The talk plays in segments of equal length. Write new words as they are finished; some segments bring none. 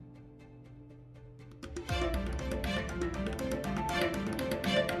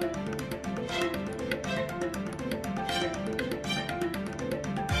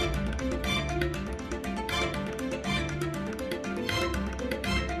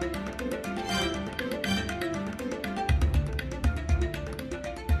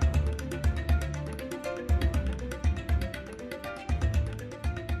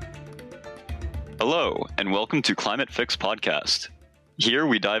Hello, and welcome to Climate Fix Podcast. Here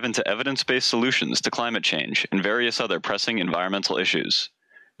we dive into evidence-based solutions to climate change and various other pressing environmental issues.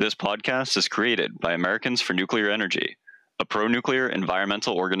 This podcast is created by Americans for Nuclear Energy, a pro-nuclear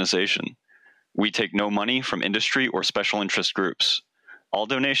environmental organization. We take no money from industry or special interest groups. All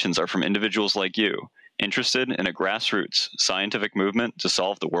donations are from individuals like you, interested in a grassroots scientific movement to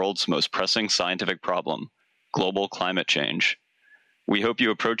solve the world's most pressing scientific problem, global climate change. We hope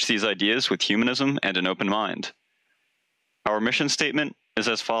you approach these ideas with humanism and an open mind. Our mission statement is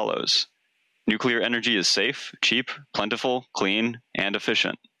as follows. Nuclear energy is safe, cheap, plentiful, clean, and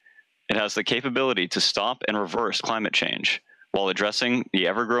efficient. It has the capability to stop and reverse climate change while addressing the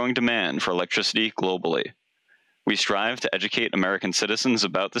ever-growing demand for electricity globally. We strive to educate American citizens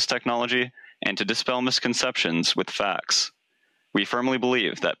about this technology and to dispel misconceptions with facts. We firmly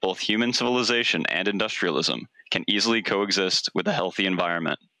believe that both human civilization and industrialism can easily coexist with a healthy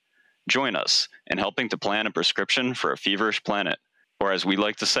environment. Join us in helping to plan a prescription for a feverish planet, or as we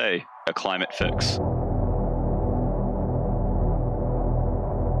like to say, a climate fix.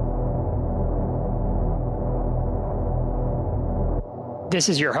 This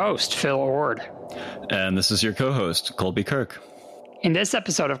is your host, Phil Ord. And this is your co-host, Colby Kirk. In this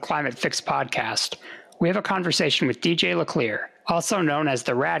episode of Climate Fix Podcast, we have a conversation with DJ LeClaire, also known as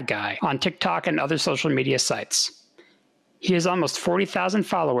the Rad Guy, on TikTok and other social media sites. He has almost 40,000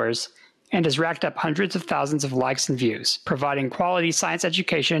 followers and has racked up hundreds of thousands of likes and views, providing quality science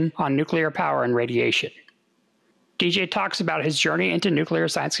education on nuclear power and radiation. DJ talks about his journey into nuclear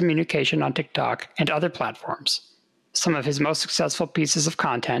science communication on TikTok and other platforms, some of his most successful pieces of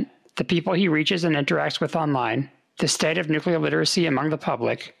content, the people he reaches and interacts with online, the state of nuclear literacy among the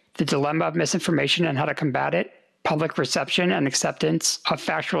public, the dilemma of misinformation and how to combat it, public reception and acceptance of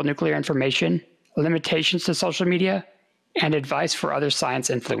factual nuclear information, limitations to social media, and advice for other science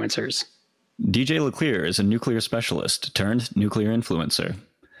influencers. DJ LeClaire is a nuclear specialist turned nuclear influencer.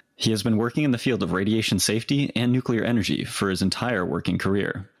 He has been working in the field of radiation safety and nuclear energy for his entire working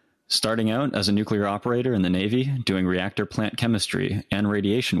career. Starting out as a nuclear operator in the Navy, doing reactor plant chemistry and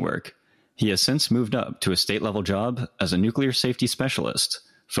radiation work, he has since moved up to a state-level job as a nuclear safety specialist,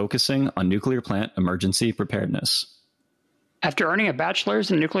 focusing on nuclear plant emergency preparedness. After earning a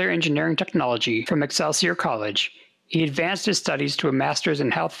bachelor's in nuclear engineering technology from Excelsior College, he advanced his studies to a master's in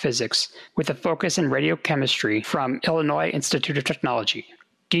health physics with a focus in radiochemistry from Illinois Institute of Technology.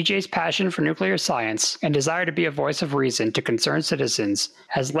 DJ's passion for nuclear science and desire to be a voice of reason to concerned citizens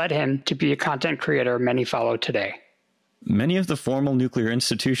has led him to be a content creator many follow today. Many of the formal nuclear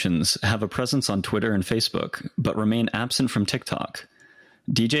institutions have a presence on Twitter and Facebook, but remain absent from TikTok.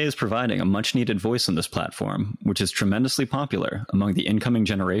 DJ is providing a much-needed voice on this platform, which is tremendously popular among the incoming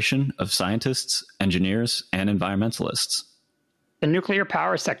generation of scientists, engineers, and environmentalists. The nuclear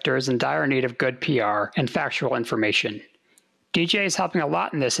power sector is in dire need of good PR and factual information. DJ is helping a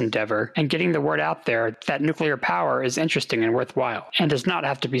lot in this endeavor and getting the word out there that nuclear power is interesting and worthwhile, and does not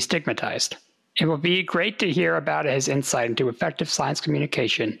have to be stigmatized. It will be great to hear about his insight into effective science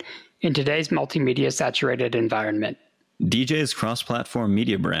communication in today's multimedia-saturated environment. DJ's cross-platform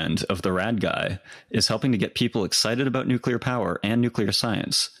media brand of The Rad Guy is helping to get people excited about nuclear power and nuclear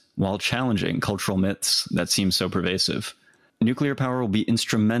science, while challenging cultural myths that seem so pervasive. Nuclear power will be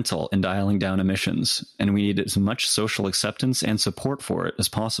instrumental in dialing down emissions, and we need as much social acceptance and support for it as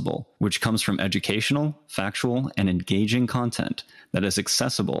possible, which comes from educational, factual, and engaging content that is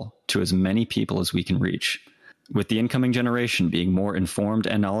accessible to as many people as we can reach. With the incoming generation being more informed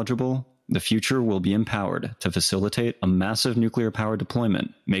and knowledgeable, the future will be empowered to facilitate a massive nuclear power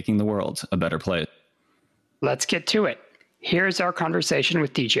deployment, making the world a better place. Let's get to it. Here's our conversation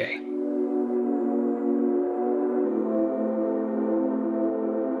with DJ.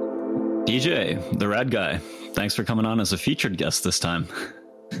 DJ, the Rad Guy, thanks for coming on as a featured guest this time.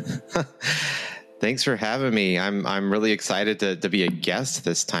 Thanks for having me. I'm really excited to be a guest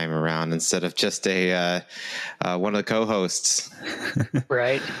this time around instead of just one of the co-hosts.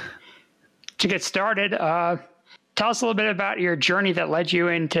 Right. To get started, tell us a little bit about your journey that led you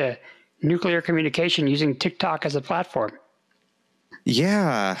into nuclear communication using TikTok as a platform.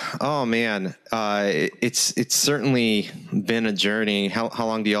 Yeah. Oh man. It's certainly been a journey. How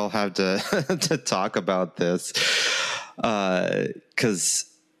long do y'all have to to talk about this? 'Cause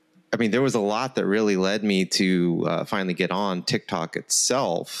I mean, there was a lot that really led me to finally get on TikTok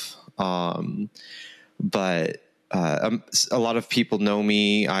itself. But a lot of people know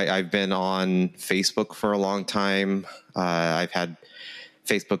me. I've been on Facebook for a long time. I've had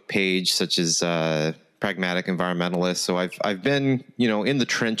Facebook page such as Pragmatic Environmentalist. So I've been, in the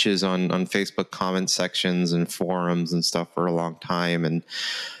trenches on Facebook comment sections and forums and stuff for a long time. And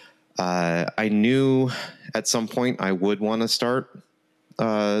I knew at some point I would want to start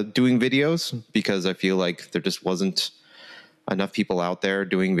doing videos, because I feel like there just wasn't enough people out there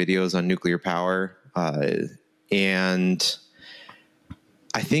doing videos on nuclear power. And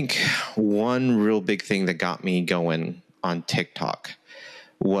I think one real big thing that got me going on TikTok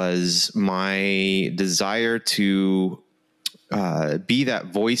was my desire to be that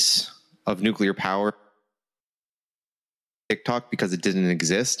voice of nuclear power TikTok, because it didn't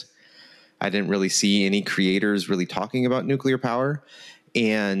exist. I didn't really see any creators really talking about nuclear power.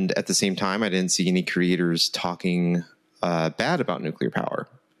 And at the same time, I didn't see any creators talking bad about nuclear power.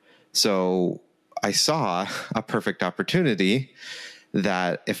 So I saw a perfect opportunity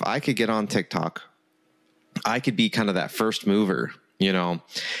that if I could get on TikTok, I could be kind of that first mover, you know,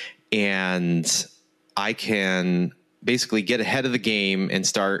 and I can basically get ahead of the game and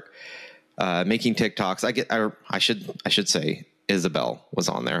start making TikToks. I should say Isabel was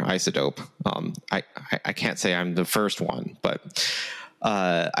on there, Isodope. I can't say I'm the first one, but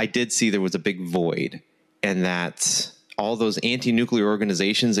I did see there was a big void, and that all those anti-nuclear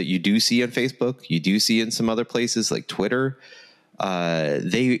organizations that you do see on Facebook, you do see in some other places like Twitter,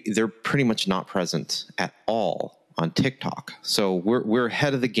 they're pretty much not present at all on TikTok. So we're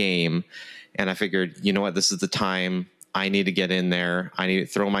ahead of the game, and I figured, you know what, this is the time I need to get in there. I need to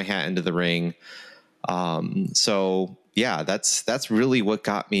throw my hat into the ring. So yeah, that's really what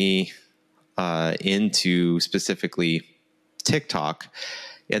got me into specifically TikTok.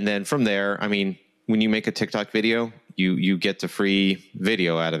 And then from there, I mean, when you make a TikTok video, you get the free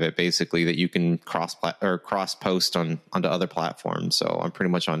video out of it, basically, that you can cross post onto other platforms. So I'm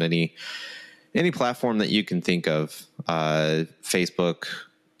pretty much on any platform that you can think of, Facebook,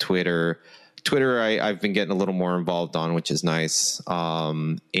 Twitter. I've been getting a little more involved on, which is nice.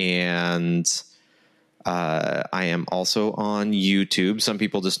 And I am also on YouTube. Some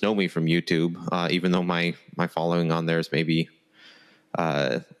people just know me from YouTube, even though my following on there is maybe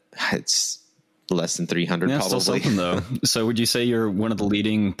it's less than 300, yeah, probably. Still something, though. So would you say you're one of the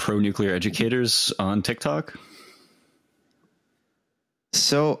leading pro-nuclear educators on TikTok?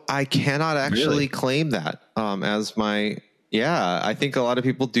 So I cannot actually claim that as my. Yeah, I think a lot of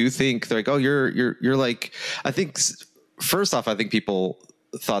people do think, they're like, oh, you're like, I think first off, I think people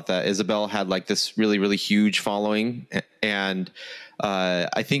thought that Isabel had like this really, really huge following. And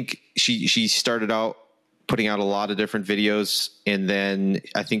I think she started out putting out a lot of different videos. And then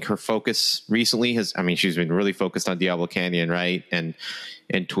I think her focus recently she's been really focused on Diablo Canyon, right? And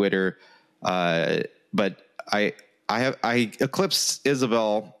Twitter. But I eclipsed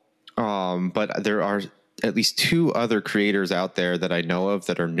Isabel, but there are at least two other creators out there that I know of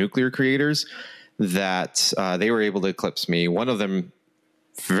that are nuclear creators that they were able to eclipse me. One of them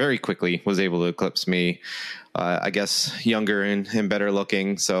very quickly was able to eclipse me, I guess younger and better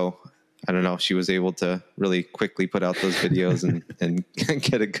looking. So I don't know if she was able to really quickly put out those videos and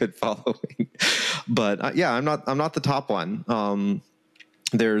get a good following. But yeah, I'm not the top one.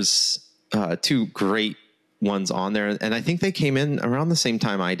 There's two great ones on there, and I think they came in around the same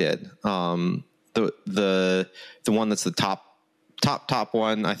time I did. The one that's the top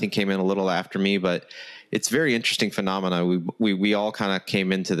one, I think, came in a little after me, but it's very interesting phenomena. We all kind of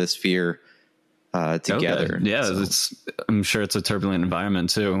came into this fear together. Okay. Yeah, so. I'm sure it's a turbulent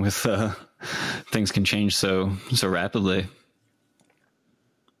environment too, with things can change so rapidly.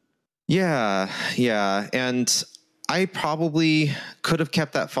 Yeah, and I probably could have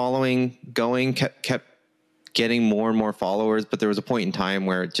kept that following going, kept getting more and more followers, but there was a point in time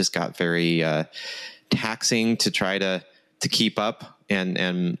where it just got very taxing to try to keep up.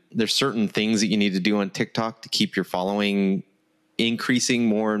 And there's certain things that you need to do on TikTok to keep your following increasing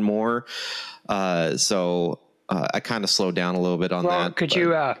more and more. So I kind of slowed down a little bit on that. Could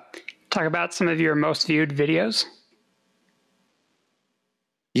you talk about some of your most viewed videos?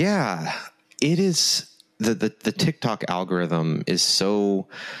 Yeah, it is. The TikTok algorithm is so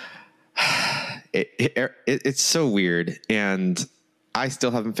it's so weird, and I still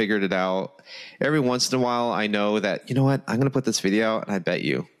haven't figured it out. Every once in a while, I know that, you know what, I'm going to put this video out, and I bet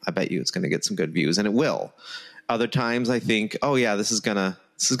you it's going to get some good views, and it will. Other times I think, oh yeah, this is going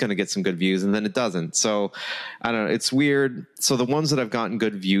to get some good views, and then it doesn't. So I don't know. It's weird. So the ones that I've gotten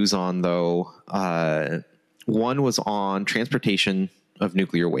good views on, though, one was on transportation of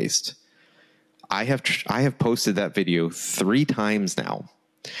nuclear waste. I have posted that video 3 times now.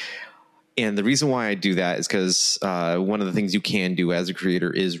 And the reason why I do that is because one of the things you can do as a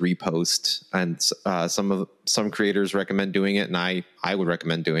creator is repost, and some creators recommend doing it, and I would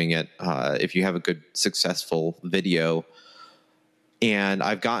recommend doing it if you have a good successful video. And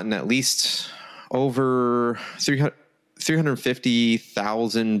I've gotten at least over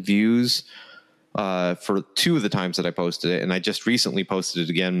 350,000 views for 2 of the times that I posted it, and I just recently posted it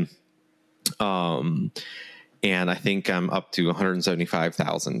again. And I think I'm up to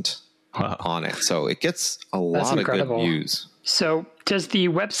 175,000 on it. So it gets a lot of good views. So does the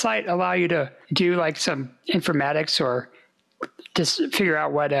website allow you to do like some informatics or just figure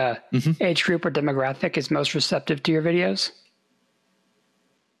out what age group or demographic is most receptive to your videos?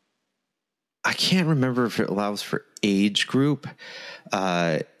 I can't remember if it allows for age group.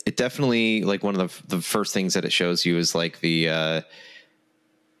 It definitely, like, one of the first things that it shows you is like the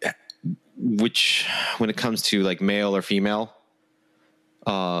which, when it comes to like male or female,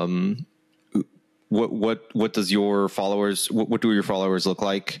 what does your followers, what do your followers look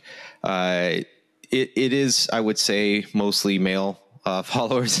like? It is, I would say, mostly male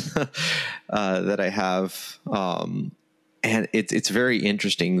followers that I have. And it's very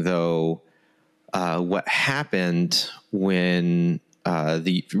interesting though, what happened when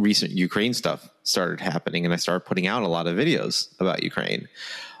the recent Ukraine stuff started happening and I started putting out a lot of videos about Ukraine.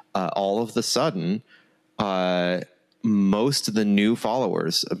 All of the sudden, most of the new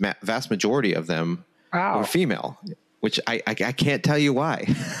followers, a vast majority of them, were female, which I can't tell you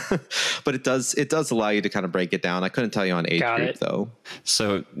why, but it does allow you to kind of break it down. I couldn't tell you on age group though.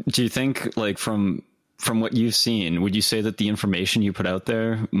 So do you think, like, from what you've seen, would you say that the information you put out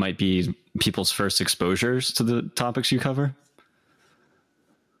there might be people's first exposures to the topics you cover?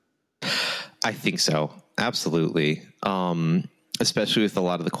 I think so. Absolutely. Especially with a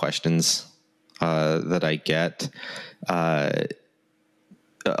lot of the questions that I get. A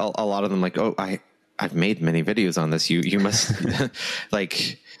lot of them like, oh, I've made many videos on this. You must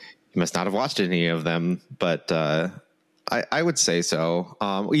like, you must not have watched any of them, but I would say so.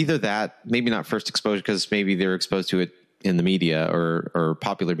 Either that, maybe not first exposure, because maybe they're exposed to it in the media or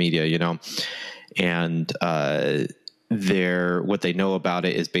popular media, you know, and what they know about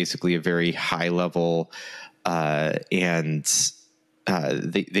it is basically a very high level, and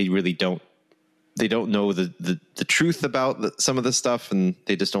they really don't know the truth about some of this stuff, and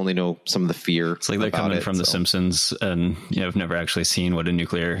they just only know some of the fear. It's like they're coming from The Simpsons and, you know, have never actually seen what a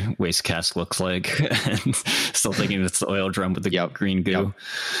nuclear waste cask looks like and still thinking it's the oil drum with the green goo. Yep.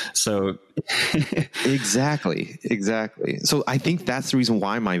 So exactly. So I think that's the reason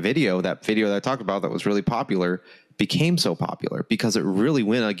why that video that I talked about that was really popular became so popular, because it really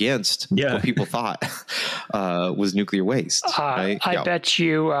went against what people thought was nuclear waste. Right? I bet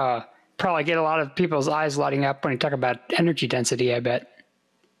you probably get a lot of people's eyes lighting up when you talk about energy density, I bet.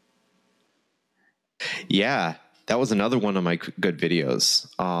 Yeah, that was another one of my good videos.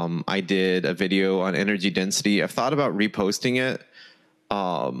 I did a video on energy density. I've thought about reposting it.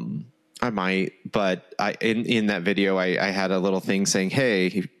 I might, but in that video, I had a little thing saying,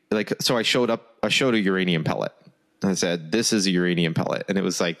 hey, like, so I showed a uranium pellet. I said, this is a uranium pellet. And it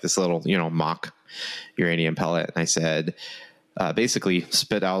was like this little, you know, mock uranium pellet. And I said, basically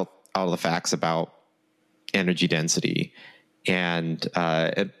spit out all the facts about energy density. And,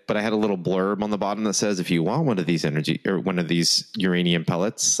 but I had a little blurb on the bottom that says, if you want one of these uranium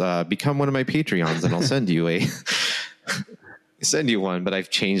pellets, become one of my Patreons and I'll send you one. But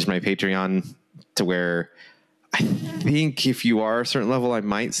I've changed my Patreon to where I think if you are a certain level, I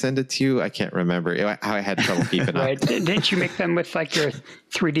might send it to you. I can't remember. I had trouble keeping up. Didn't you make them with like your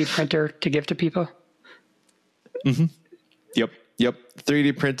 3D printer to give to people? Mm-hmm. Yep.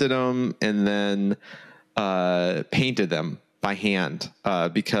 3D printed them and then painted them by hand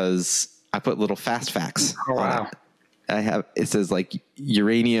because I put little fast facts on it. It says like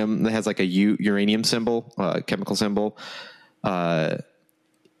uranium, that has like a uranium symbol, chemical symbol,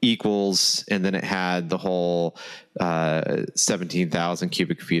 equals, and then it had the whole 17,000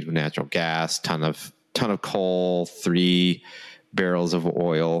 cubic feet of natural gas, ton of coal, 3 barrels of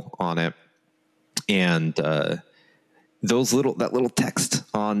oil on it, and that little text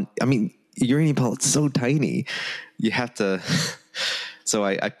on. I mean, uranium pellet's so tiny, you have to.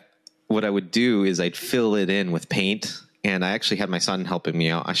 So what I would do is I'd fill it in with paint. And I actually had my son helping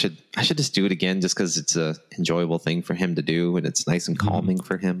me out. I should just do it again just because it's a enjoyable thing for him to do and it's nice and calming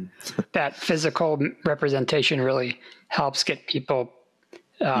for him. That physical representation really helps get people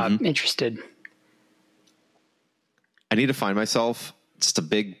interested. I need to find myself just a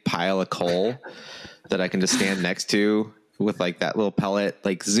big pile of coal that I can just stand next to with like that little pellet,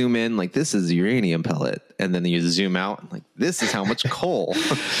 like zoom in, like this is a uranium pellet. And then you zoom out and like, this is how much coal.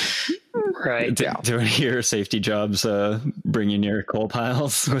 Right. Do any of your safety jobs bring you near coal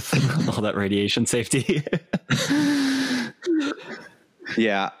piles with all that radiation safety?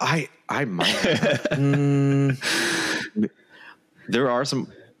 Yeah, I might. There are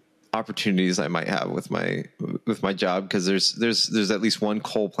some. opportunities I might have with my job, because there's at least one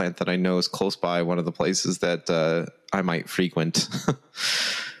coal plant that I know is close by one of the places that I might frequent.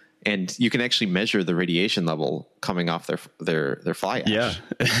 And you can actually measure the radiation level coming off their fly ash. Yeah.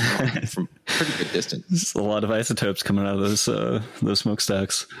 From pretty good distance. There's a lot of isotopes coming out of those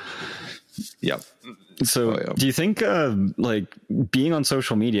smokestacks. Yep. So do you think like being on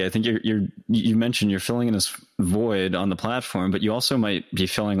social media, I think you mentioned you're filling in this void on the platform, but you also might be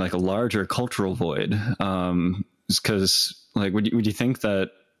filling like a larger cultural void. Because like, would you think that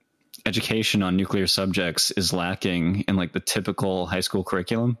education on nuclear subjects is lacking in like the typical high school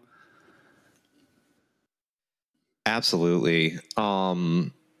curriculum? Absolutely.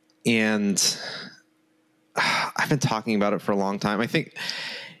 And I've been talking about it for a long time. I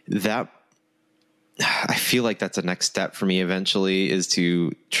feel like that's a next step for me eventually, is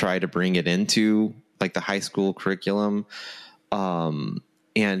to try to bring it into like the high school curriculum. And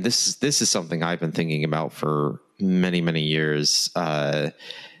this is something I've been thinking about for many, many years. How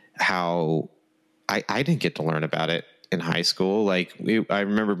I didn't get to learn about it in high school. Like I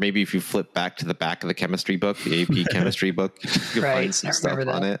remember, maybe if you flip back to the back of the chemistry book, the AP chemistry book, you can find some stuff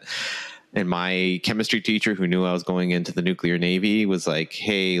on it. And my chemistry teacher, who knew I was going into the nuclear Navy, was like,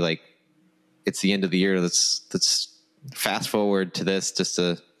 "Hey, like it's the end of the year. Let's fast forward to this just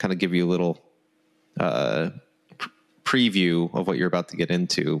to kind of give you a little preview of what you're about to get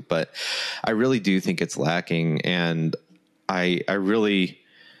into." But I really do think it's lacking, and I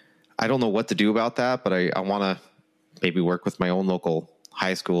don't know what to do about that, but I want to maybe work with my own local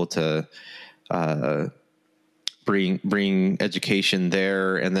high school to bring education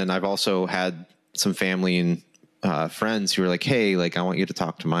there. And then I've also had some family and friends who are like, "Hey, like I want you to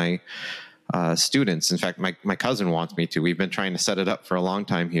talk to my students." In fact, my cousin wants me to. We've been trying to set it up for a long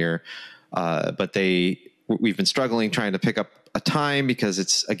time here, but we've been struggling trying to pick up a time, because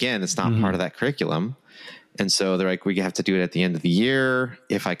it's not part of that curriculum. And so they're like, "We have to do it at the end of the year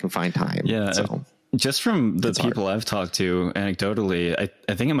if I can find time." Yeah. So just from the people hard. I've talked to anecdotally, I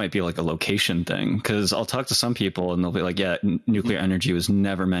think it might be like a location thing, because I'll talk to some people and they'll be like, "Yeah, nuclear energy was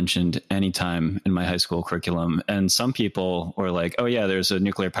never mentioned anytime in my high school curriculum." And some people were like, "Oh yeah, there's a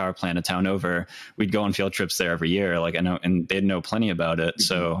nuclear power plant a town over. We'd go on field trips there every year." Like I know, and they'd know plenty about it. Mm-hmm.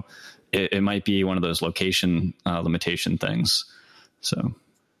 So it might be one of those location limitation things. So.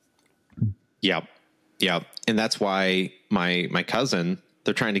 Yeah. Yeah. And that's why my cousin,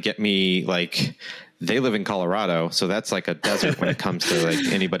 they're trying to get me, like, they live in Colorado, so that's like a desert when it comes to like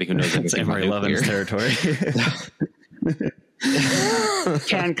anybody who knows anything about nuclear territory.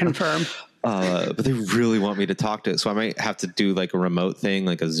 Can confirm. But they really want me to talk to it, so I might have to do like a remote thing,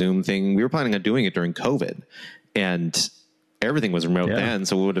 like a Zoom thing. We were planning on doing it during COVID, and everything was remote then,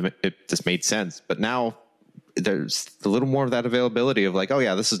 so it just made sense. But now there's a little more of that availability of like, oh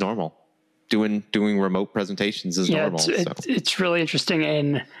yeah, this is normal. Doing remote presentations is normal. It's really interesting.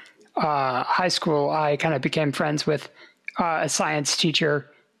 In high school, I kind of became friends with a science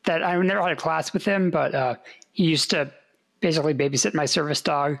teacher that I never had a class with him, but he used to basically babysit my service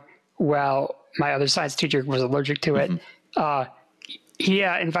dog while my other science teacher was allergic to it. Mm-hmm. He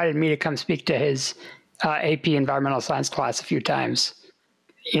invited me to come speak to his AP environmental science class a few times.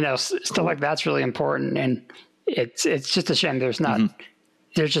 You know, stuff like that's really important, and it's just a shame there's not. Mm-hmm.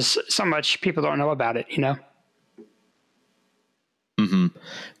 There's just so much people don't know about it, you know? Mm-hmm.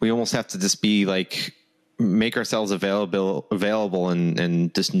 We almost have to just be like, make ourselves available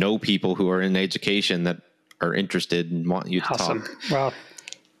and just know people who are in education that are interested and want you to talk. Well,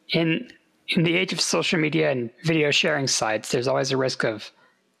 in the age of social media and video sharing sites, there's always a risk of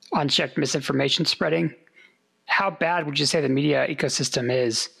unchecked misinformation spreading. How bad would you say the media ecosystem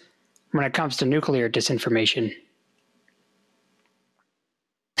is when it comes to nuclear disinformation?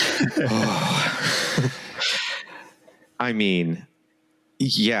 I mean,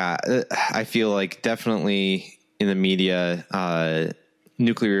 yeah, I feel like definitely in the media,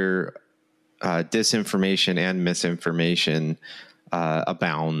 nuclear disinformation and misinformation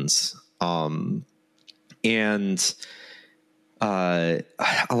abounds. And a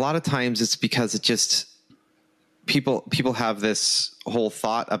lot of times it's because it just people have this whole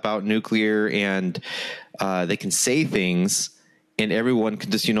thought about nuclear, and they can say things and everyone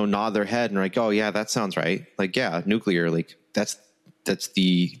can just, nod their head and like, oh yeah, that sounds right. Like, yeah, nuclear, like that's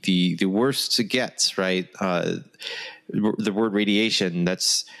the worst it gets, right? The word radiation,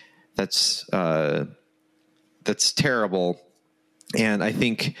 that's terrible. And I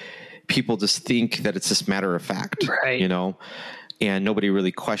think people just think that it's just matter of fact, right? and nobody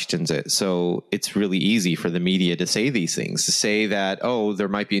really questions it. So it's really easy for the media to say these things, to say that, oh, there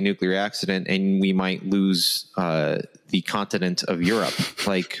might be a nuclear accident and we might lose the continent of Europe.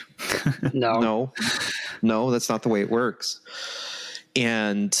 Like, no, that's not the way it works.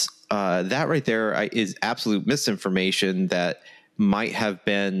 And that right there is absolute misinformation that might have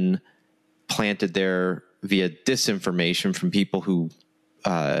been planted there via disinformation from people who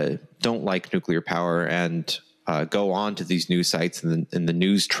don't like nuclear power and go on to these news sites, and the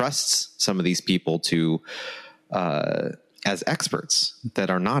news trusts some of these people to as experts that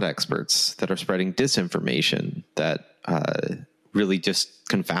are not experts, that are spreading disinformation that really just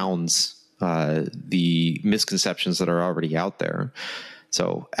confounds the misconceptions that are already out there.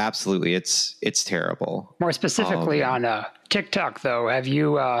 So absolutely, it's terrible. More specifically on TikTok, though, have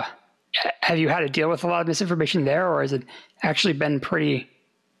you had to deal with a lot of misinformation there, or has it actually been pretty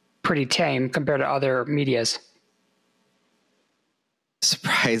tame compared to other medias?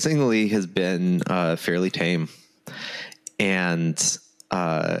 Surprisingly, has been fairly tame, and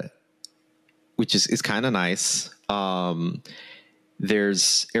which is kind of nice.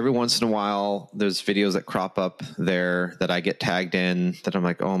 There's every once in a while, there's videos that crop up there that I get tagged in that I'm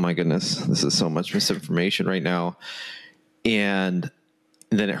like, oh my goodness, this is so much misinformation right now. And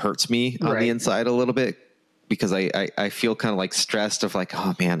then it hurts me on the inside a little bit, because I feel kind of like stressed of like,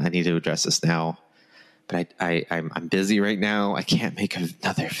 oh man, I need to address this now. But I'm busy right now. I can't make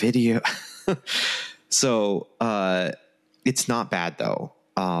another video. So it's not bad though.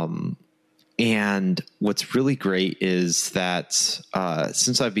 And what's really great is that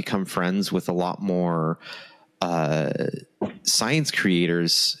since I've become friends with a lot more science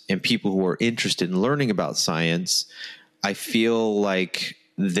creators and people who are interested in learning about science, I feel like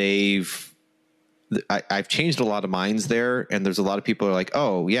I've changed a lot of minds there. And there's a lot of people who are like,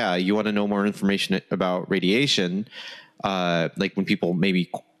 oh yeah, you want to know more information about radiation. Like when people maybe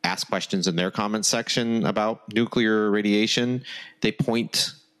ask questions in their comment section about nuclear radiation, they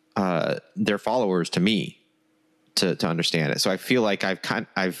point their followers to me to understand it. So I feel like I've kind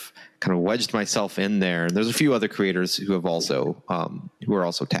of wedged myself in there. And there's a few other creators who have also who are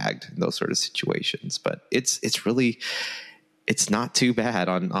also tagged in those sort of situations. But it's not too bad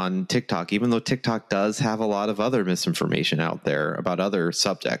on TikTok, even though TikTok does have a lot of other misinformation out there about other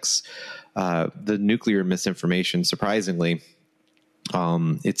subjects. The nuclear misinformation, surprisingly,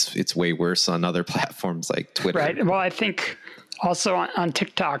 it's way worse on other platforms like Twitter. Right. Well, I think also on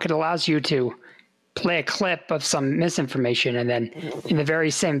TikTok, it allows you to play a clip of some misinformation and then in the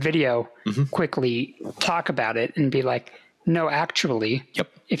very same video, quickly talk about it and be like, no, actually,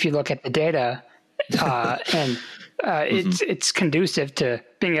 if you look at the data, and it's conducive to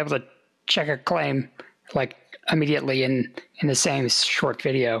being able to check a claim like immediately in the same short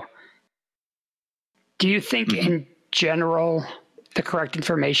video. Do you think in general, the correct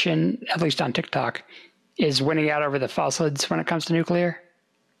information, at least on TikTok, is winning out over the falsehoods when it comes to nuclear?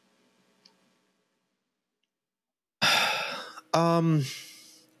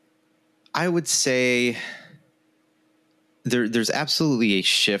 I would say there's absolutely a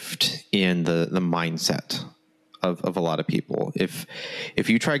shift in the mindset of a lot of people. If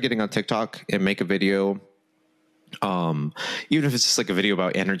you try getting on TikTok and make a video, even if it's just like a video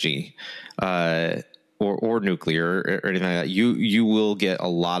about energy, or nuclear or anything like that, you will get a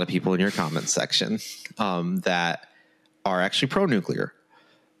lot of people in your comments section that are actually pro-nuclear.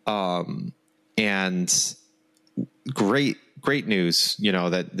 And great news,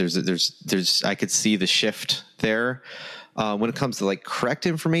 that there's I could see the shift there. When it comes to like correct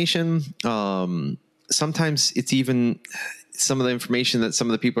information, sometimes it's even some of the information that some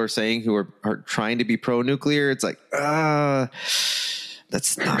of the people are saying who are trying to be pro-nuclear. It's like,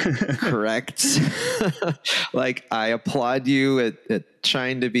 that's not correct. Like, I applaud you at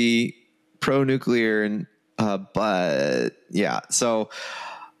trying to be pro-nuclear, and but yeah, so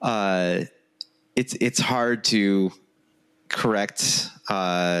it's hard to correct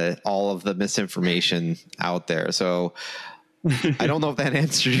all of the misinformation out there. So I don't know if that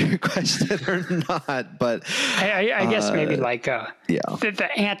answered your question or not, but I guess maybe like the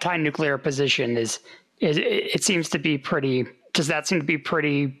anti-nuclear position it seems to be pretty. Does that seem to be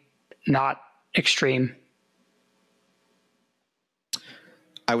pretty not extreme?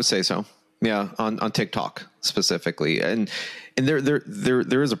 I would say so. Yeah, on TikTok specifically, and there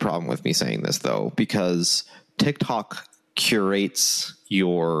is a problem with me saying this though, because TikTok curates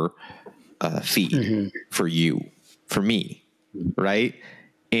your feed for me, right?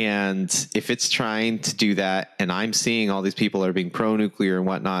 And if it's trying to do that, and I'm seeing all these people that are being pro-nuclear and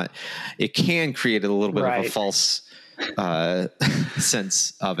whatnot, it can create a little bit of a false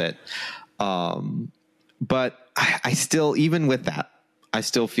sense of it. But I still, even with that, I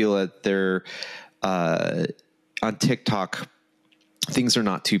still feel that they're on TikTok, things are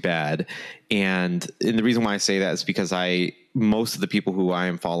not too bad. And the reason why I say that is because most of the people who I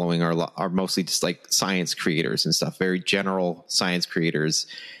am following are mostly just like science creators and stuff, very general science creators.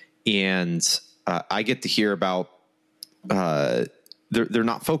 And I get to hear about, they're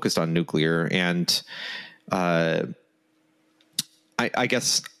not focused on nuclear. And I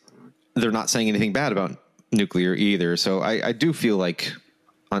guess they're not saying anything bad about nuclear either. So I do feel like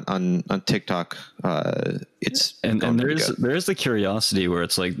on TikTok, it's and there is the curiosity where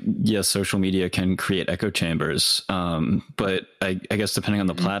it's like, yes, social media can create echo chambers, but I guess depending on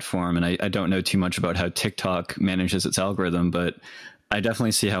the platform, and I don't know too much about how TikTok manages its algorithm, but I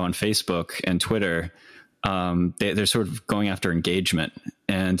definitely see how on Facebook and Twitter, they're sort of going after engagement,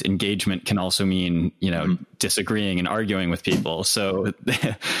 and engagement can also mean, disagreeing and arguing with people. So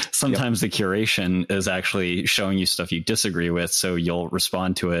sometimes the curation is actually showing you stuff you disagree with, so you'll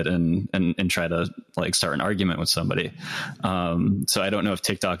respond to it and try to like start an argument with somebody. So I don't know if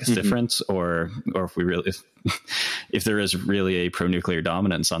TikTok is different, or if we really, if there is really a pro-nuclear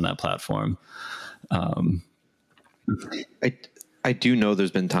dominance on that platform. I do know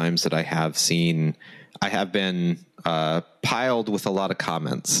there's been times that I have been piled with a lot of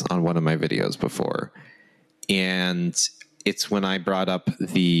comments on one of my videos before. And it's when I brought up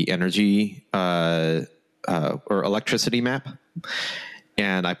the energy or electricity map.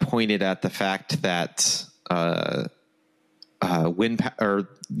 And I pointed at the fact that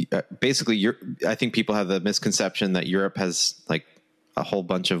basically I think people have the misconception that Europe has like a whole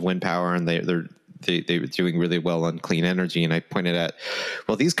bunch of wind power, and they were doing really well on clean energy. And I pointed at,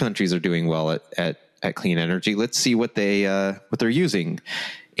 well, these countries are doing well at clean energy. Let's see what they're using.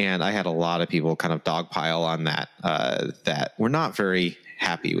 And I had a lot of people kind of dogpile on that, that were not very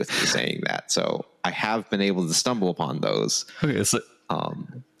happy with me saying that. So I have been able to stumble upon those. Okay, so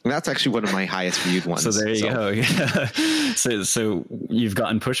and that's actually one of my highest viewed ones. So there you go. Yeah. So you've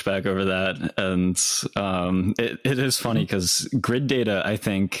gotten pushback over that. And it is funny because grid data, I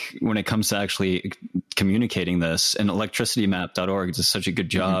think, when it comes to actually communicating this, and electricitymap.org does such a good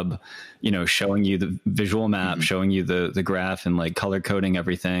job, showing you the visual map, showing you the graph, and like color coding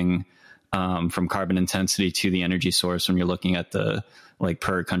everything from carbon intensity to the energy source when you're looking at the like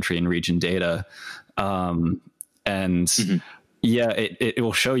per country and region data. Yeah, it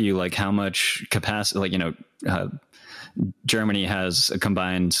will show you like how much capacity, like, Germany has a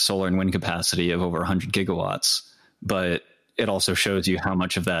combined solar and wind capacity of over 100 gigawatts, but it also shows you how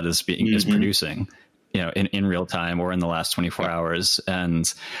much of that is producing, in real time or in the last 24 hours.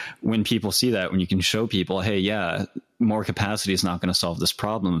 And when people see that, when you can show people, hey, yeah, more capacity is not going to solve this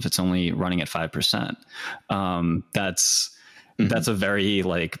problem if it's only running at 5%. That's a very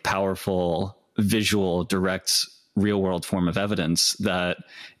like powerful, visual, direct, real world form of evidence that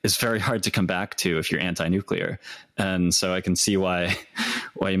is very hard to come back to if you're anti-nuclear. And so I can see why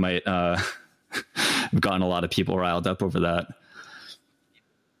you might have gotten a lot of people riled up over that.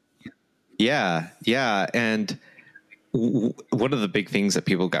 Yeah. And one of the big things that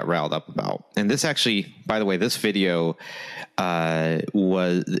people got riled up about, and this actually, by the way, this video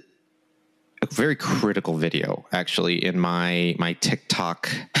was a very critical video actually in my TikTok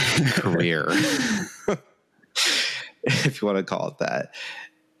career. If you want to call it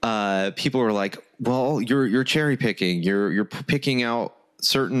that. People were like, well, you're cherry picking, you're picking out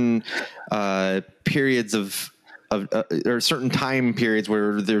certain periods or certain time periods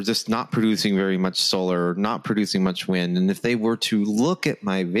where they're just not producing very much solar, not producing much wind. And if they were to look at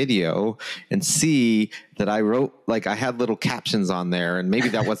my video and see that I wrote, like I had little captions on there, and maybe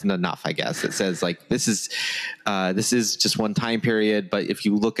that wasn't enough, I guess. It says like, this is just one time period, but if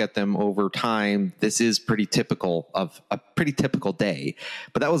you look at them over time, this is pretty typical of a pretty typical day,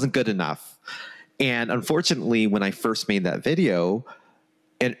 but that wasn't good enough. And unfortunately, when I first made that video,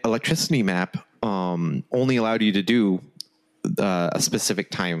 an electricity map only allowed you to do a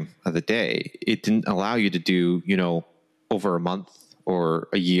specific time of the day. It didn't allow you to do, over a month or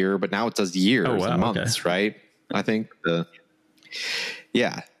a year, but now it does years and months, right? I think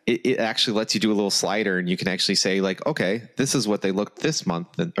it actually lets you do a little slider, and you can actually say like, okay, this is what they looked this month,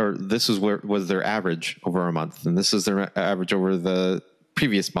 or this is where was their average over a month, and this is their average over the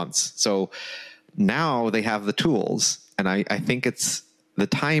previous months. So now they have the tools, and I think the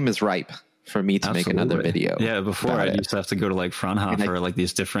time is ripe for me to make another video. Yeah, before I used to have to go to like Fraunhofer, like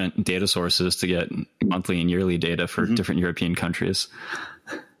these different data sources to get monthly and yearly data for different European countries.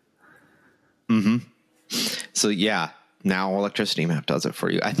 So yeah, now Electricity Map does it for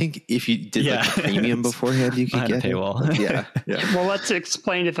you. I think if you did like a premium beforehand, you could get a paywall. Yeah. Well, let's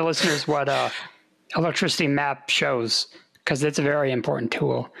explain to the listeners what electricity map shows, because it's a very important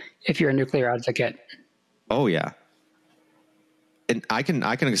tool if you're a nuclear advocate. Oh yeah. And I can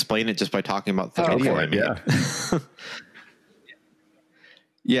explain it just by talking about the video I made. Yeah.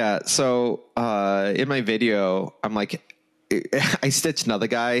 Yeah. So in my video, I'm like, I stitched another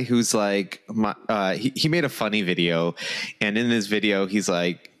guy who's like, he made a funny video, and in this video, he's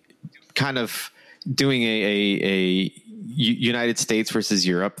like, kind of doing a United States versus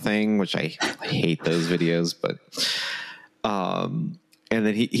Europe thing, which I hate those videos, but and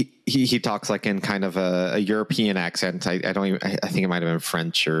then he talks like in kind of a European accent. I think it might have been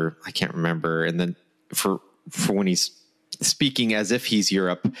French, or I can't remember. And then for when he's speaking as if he's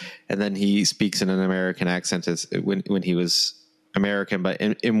Europe, and then he speaks in an American accent as when he was American. But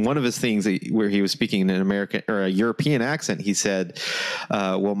in one of his things where he was speaking in an American or a European accent, he said,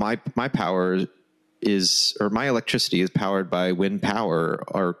 well, my power is, or my electricity is powered by wind power,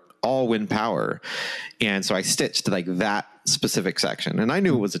 or all wind power. And so I stitched like that specific section, and I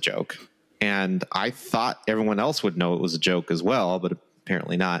knew it was a joke, and I thought everyone else would know it was a joke as well, but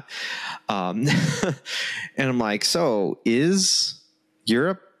apparently not. And I'm like, so is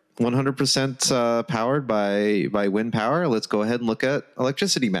Europe 100% powered by wind power? Let's go ahead and look at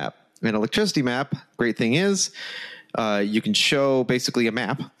electricity map. And electricity map, great thing is, you can show basically a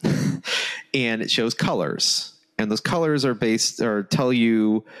map and it shows colors, and those colors are tell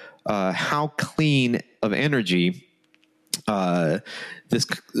you how clean of energy the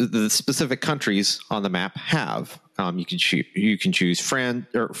specific countries on the map have. You can choose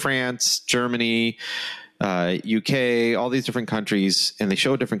France, Germany, UK, all these different countries, and they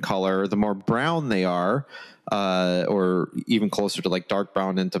show a different color. The more brown they are, or even closer to like dark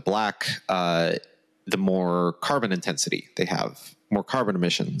brown into black, the more carbon intensity they have, more carbon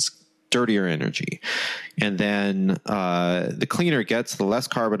emissions, dirtier energy. And then the cleaner it gets, the less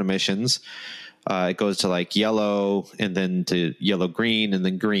carbon emissions. It goes to like yellow, and then to yellow green, and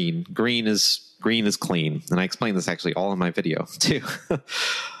then green. Green is clean, and I explained this actually all in my video too.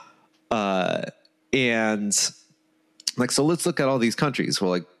 And like, so let's look at all these countries.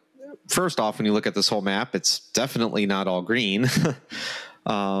 Well, like, first off, when you look at this whole map, it's definitely not all green.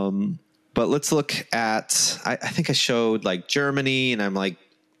 But let's look at, I think I showed like Germany, and I'm like,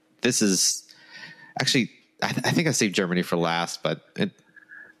 this is actually, I think I saved Germany for last, but it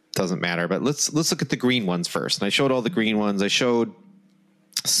doesn't matter. But let's look at the green ones first. And I showed all the green ones. I showed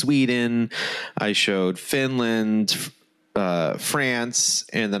Sweden, I showed Finland, France,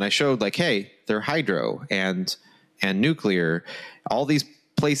 and then I showed like, hey, they're hydro and nuclear. All these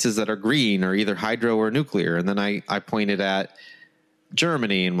places that are green are either hydro or nuclear. And then I pointed at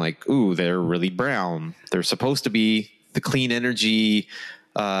Germany, and like, ooh, they're really brown. They're supposed to be the clean energy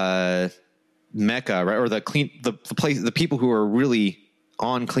mecca, right? Or the place, the people who are really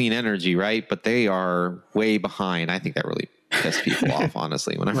on clean energy, right? But they are way behind. I think that really pissed people off,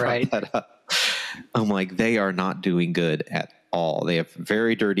 honestly, when I brought that up. I'm like, they are not doing good at all. They have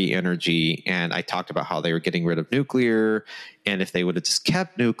very dirty energy. And I talked about how they were getting rid of nuclear. And if they would have just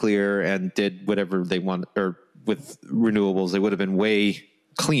kept nuclear and did whatever they want, or with renewables, they would have been way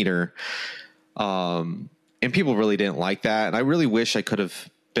cleaner. And people really didn't like that. And I really wish I could have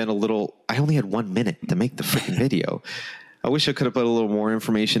been I only had 1 minute to make the freaking video. I wish I could have put a little more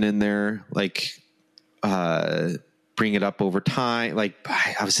information in there, like bring it up over time. Like,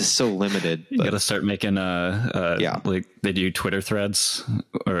 I was just so limited. You got to start making like they do Twitter threads,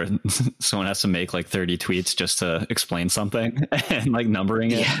 or someone has to make like 30 tweets just to explain something and like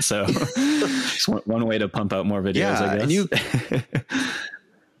numbering it. Yeah. So it's one way to pump out more videos, I guess. And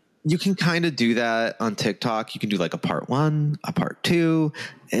you can kind of do that on TikTok. You can do like a part 1, a part 2.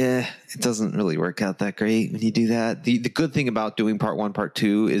 It doesn't really work out that great when you do that. The good thing about doing part 1, part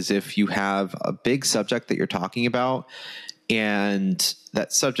 2 is if you have a big subject that you're talking about, and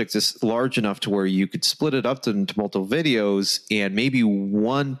that subject is large enough to where you could split it up into multiple videos, and maybe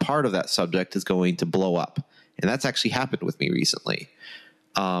one part of that subject is going to blow up. And that's actually happened with me recently.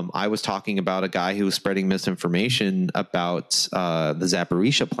 I was talking about a guy who was spreading misinformation about the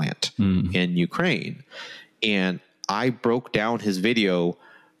Zaporizhzhia plant in Ukraine. And I broke down his video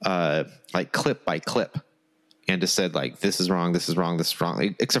like clip by clip, and just said like, this is wrong, this is wrong, this is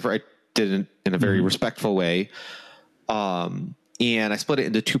wrong. Except for I did it in a very respectful way. And I split it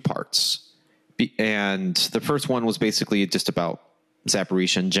into 2 parts. And the first one was basically just about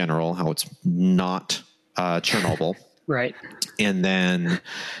Zaporizhzhia in general, how it's not Chernobyl. Right. And then,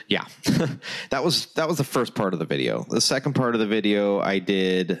 yeah, that was the first part of the video. The second part of the video I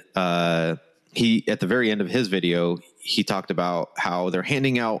did, at the very end of his video, he talked about how they're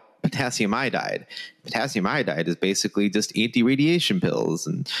handing out potassium iodide. Potassium iodide is basically just anti-radiation pills,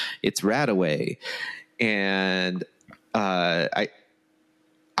 and it's Radaway. And I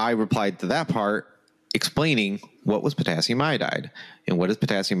replied to that part explaining what was potassium iodide and what is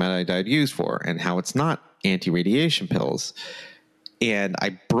potassium iodide used for and how it's not anti-radiation pills. And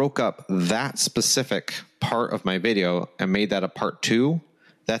I broke up that specific part of my video and made that a part 2.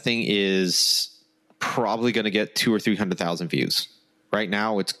 That thing is probably going to get 200,000 or 300,000 views. Right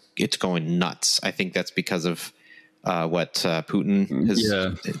now, it's going nuts. I think that's because of what Putin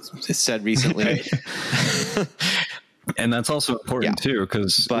has said recently. And that's also important too,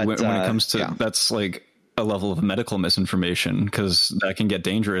 because when it comes to that's like a level of medical misinformation, because that can get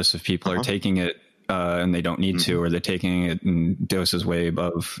dangerous if people are taking it and they don't need to, or they're taking it in doses way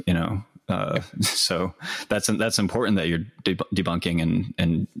above, so that's important that you're debunking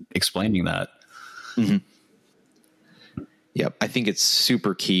and explaining that. Mm-hmm. Yep. I think it's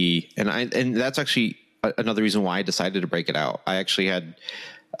super key. And that's actually another reason why I decided to break it out. I actually had,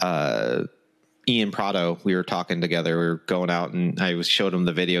 Ian Prado, we were talking together, we were going out, and I showed him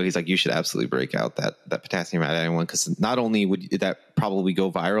the video. He's like, you should absolutely break out that potassium iodide one, because not only would that probably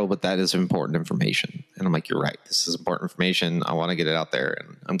go viral, but that is important information. And I'm like, you're right. This is important information. I want to get it out there,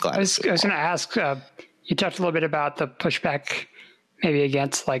 and I'm glad. I was going to ask, you talked a little bit about the pushback maybe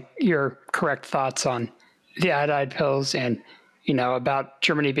against like your correct thoughts on the iodide pills and, about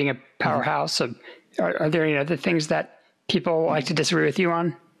Germany being a powerhouse. Are there any other things that people like to disagree with you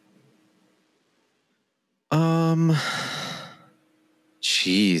on?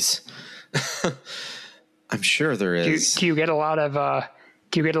 Geez. I'm sure there is. Do you get a lot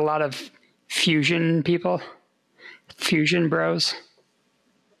of fusion people? Fusion bros?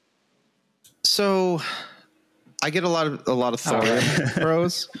 So I get a lot of thorium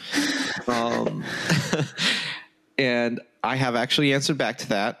bros. And I have actually answered back to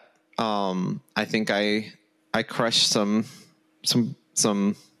that. I think I crushed some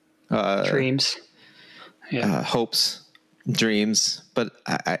dreams. Hopes, dreams, but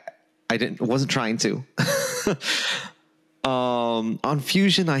I wasn't trying to. On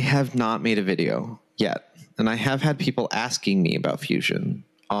Fusion, I have not made a video yet, and I have had people asking me about Fusion.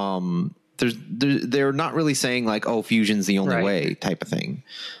 They're not really saying like, "Oh, Fusion's the only way" type of thing.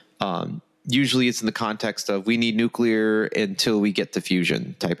 Usually, it's in the context of we need nuclear until we get to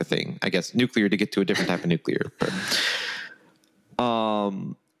fusion type of thing. I guess nuclear to get to a different type of nuclear. But,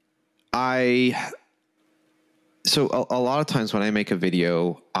 So a lot of times when I make a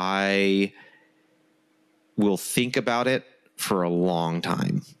video, I will think about it for a long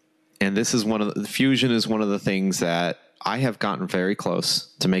time. And this is fusion is one of the things that I have gotten very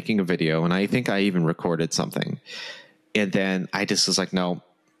close to making a video. And I think I even recorded something. And then I just was like, no,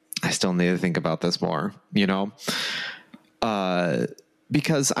 I still need to think about this more,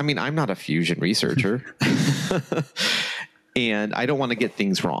 because I'm not a fusion researcher and I don't want to get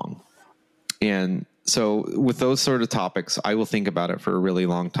things wrong. And so with those sort of topics, I will think about it for a really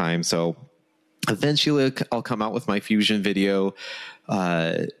long time. So eventually I'll come out with my fusion video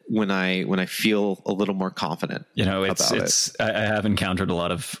when I feel a little more confident. I have encountered a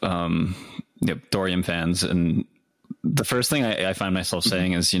lot of thorium fans, and the first thing I find myself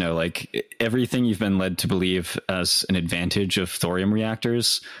saying is, like everything you've been led to believe as an advantage of thorium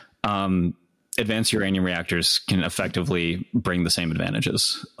reactors, advanced uranium reactors can effectively bring the same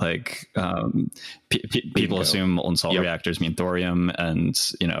advantages. Like people assume molten salt reactors mean thorium, and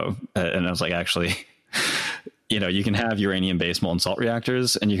and I was like, actually, you can have uranium-based molten salt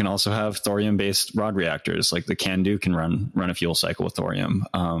reactors, and you can also have thorium-based rod reactors. Like the CANDU can run a fuel cycle with thorium.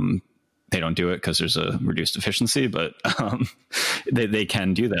 They don't do it because there's a reduced efficiency, but they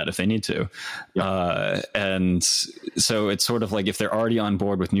can do that if they need to. Yeah. And so it's sort of like if they're already on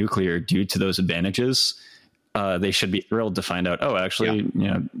board with nuclear due to those advantages, they should be thrilled to find out,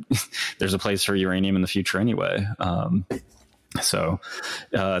 there's a place for uranium in the future anyway. So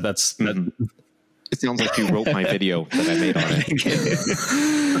that's... It sounds like you wrote my video that I made on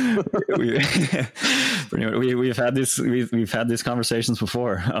it. We've had these conversations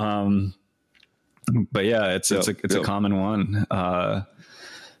before. But yeah, it's a common one.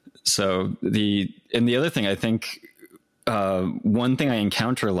 So the other thing, I think, one thing I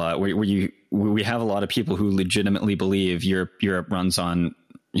encounter a lot where we have a lot of people who legitimately believe Europe runs on,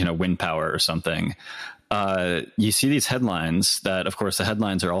 wind power or something. You see these headlines that, of course, the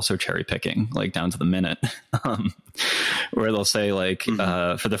headlines are also cherry picking, like down to the minute, where they'll say like,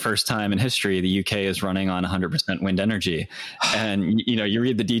 for the first time in history, the UK is running on 100% wind energy. And, you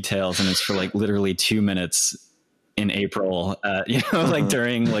read the details and it's for like literally 2 minutes in April, like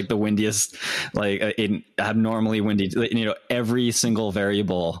during like the windiest, like in abnormally windy, every single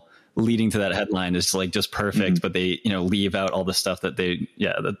variable leading to that headline is like just perfect, but they, leave out all the stuff that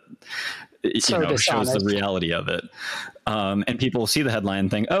shows the reality of it. And people see the headline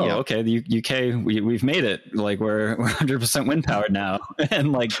and think, okay, the UK, we've made it. Like we're 100% wind powered now.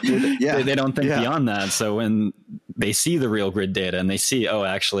 And like, they don't think beyond that. So when they see the real grid data and they see,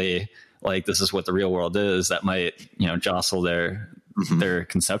 actually, like this is what the real world is, that might, jostle their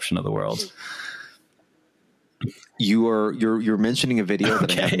conception of the world. You're mentioning a video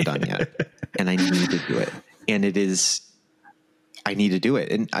that I haven't done yet, and I need to do it. And I need to do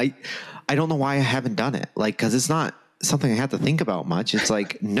it. And I don't know why I haven't done it. Like, cause it's not something I have to think about much. It's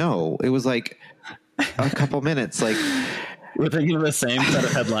like, no, it was like a couple minutes. Like we're thinking of the same set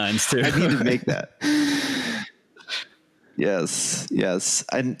of headlines too. I need to make that. Yes.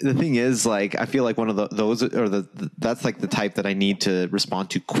 And the thing is, like, I feel like one of that's like the type that I need to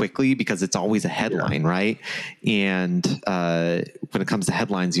respond to quickly because it's always a headline, right? And when it comes to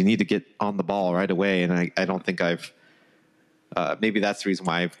headlines, you need to get on the ball right away. And I don't think I've, maybe that's the reason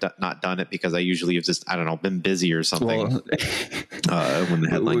why I've not done it, because I usually have just, I don't know, been busy or something. Well, when the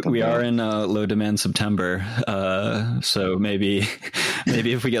headline comes we out. are in low demand September. So maybe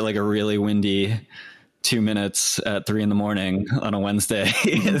if we get like a really windy 2 minutes at 3 a.m. on a Wednesday,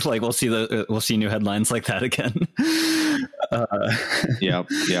 like we'll see new headlines like that again. Yep.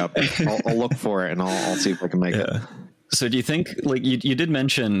 I'll look for it and I'll see if I can make it. So do you think, like you did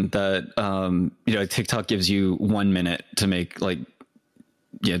mention that, TikTok gives you 1 minute to make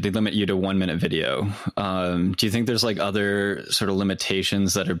they limit you to 1 minute video. Do you think there's like other sort of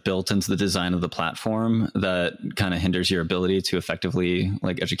limitations that are built into the design of the platform that kind of hinders your ability to effectively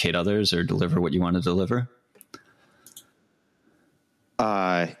like educate others or deliver what you want to deliver?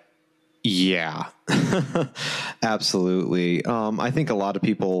 Yeah, absolutely. I think a lot of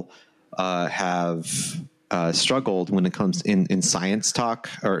people have struggled when it comes in science talk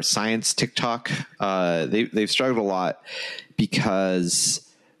or science TikTok. They've struggled a lot because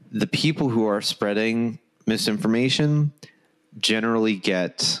the people who are spreading misinformation generally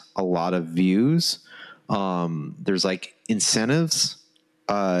get a lot of views. There's like incentives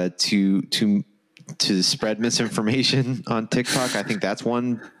to spread misinformation on TikTok. I think that's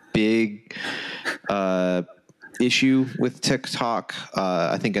one big issue with TikTok.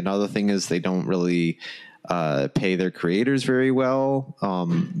 I think another thing is they don't really pay their creators very well.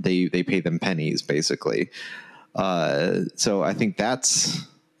 They pay them pennies basically. So I think that's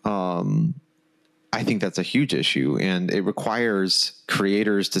a huge issue, and it requires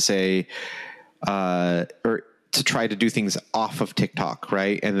creators to say, or to try to do things off of TikTok,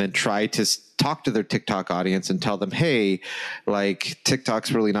 right? And then try to talk to their TikTok audience and tell them, hey, like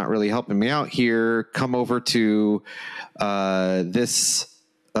TikTok's really not really helping me out here. Come over to this,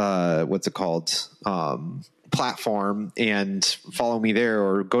 what's it called? Platform and follow me there,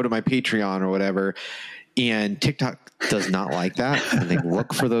 or go to my Patreon or whatever. And TikTok does not like that. And they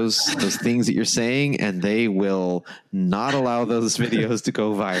look for those things that you're saying, and they will not allow those videos to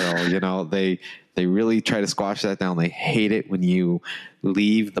go viral. They really try to squash that down. They hate it when you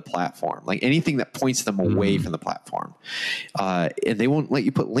leave the platform, like anything that points them away from the platform. And they won't let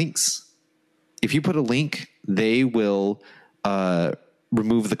you put links. If you put a link, they will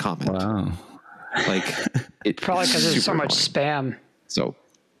remove the comment. Wow. Like probably because there's so much annoying. spam. So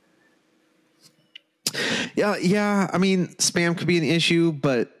yeah. I mean, spam could be an issue,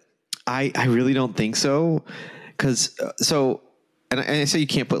 but I really don't think so. Because and I say you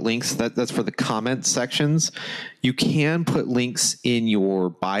can't put links. That's for the comment sections. You can put links in your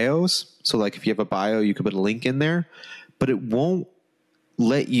bios. So like if you have a bio, you could put a link in there, but it won't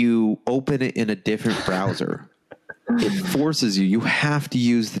let you open it in a different browser. It forces you. You have to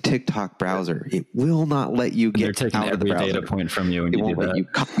use the TikTok browser. It will not let you get they're taking out of the every browser. data point from you when you won't do that. let you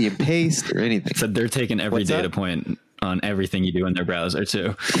copy and paste or anything. So they're taking every data point on everything you do in their browser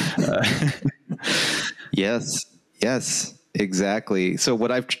too. Yes, exactly. So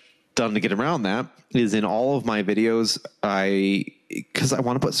what I've done to get around that is in all of my videos, because I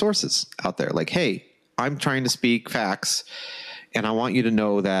want to put sources out there. Like, hey, I'm trying to speak facts, and I want you to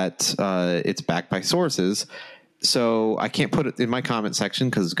know that it's backed by sources. So I can't put it in my comment section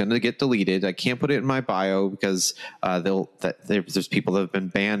because it's going to get deleted. I can't put it in my bio because there's people that have been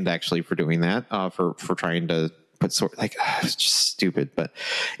banned actually for doing that, for trying to put it's just stupid. But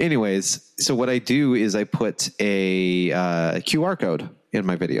anyways, so what I do is I put a QR code in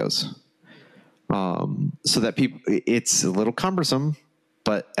my videos, so that it's a little cumbersome,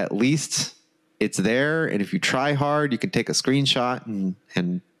 but at least it's there. And if you try hard, you can take a screenshot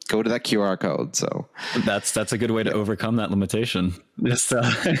and go to that QR code. So that's a good way to overcome that limitation. Just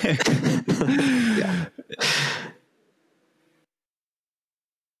yeah.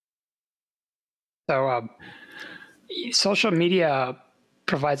 So social media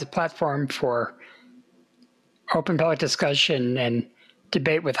provides a platform for open public discussion and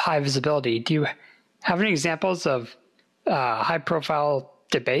debate with high visibility. Do you have any examples of high-profile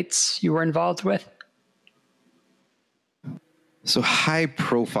debates you were involved with? So high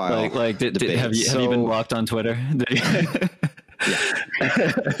profile, have you been blocked on Twitter?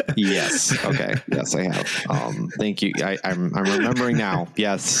 Yes. Okay. Yes, I have. Thank you. I'm remembering now.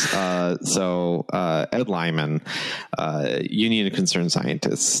 Yes. Ed Lyman, Union of Concerned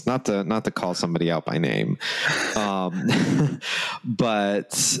Scientists, not to call somebody out by name.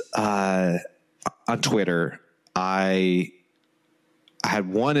 But on Twitter, I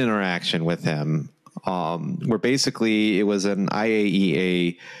had one interaction with him, where basically it was an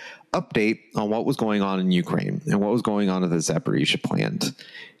IAEA update on what was going on in Ukraine and what was going on at the Zaporizhzhia plant.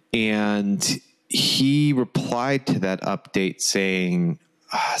 And he replied to that update saying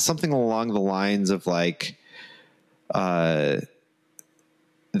something along the lines of like, that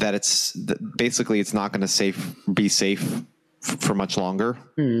basically it's not going to be safe for much longer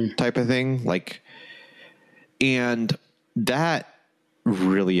type of thing. Like, and that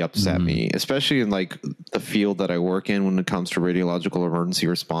really upset me, especially in like the field that I work in when it comes to radiological emergency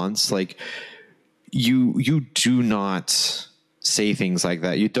response. Like you do not say things like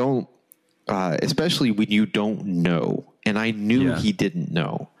that. You don't, especially when you don't know. And I knew he didn't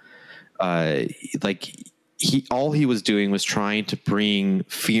know. All he was doing was trying to bring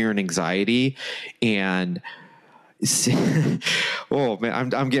fear and anxiety and oh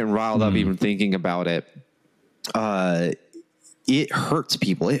man, I'm getting riled up even thinking about it. It hurts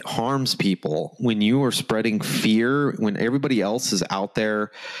people. It harms people when you are spreading fear, when everybody else is out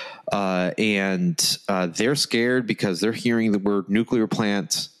there and they're scared because they're hearing the word nuclear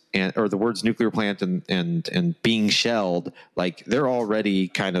plant or the words nuclear plant and being shelled. Like they're already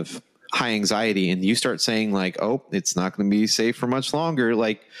kind of high anxiety, and you start saying like, oh, it's not going to be safe for much longer.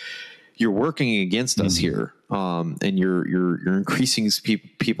 Like you're working against us here. And you're increasing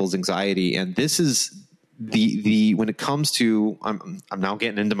people's anxiety. And this is, when it comes to, I'm now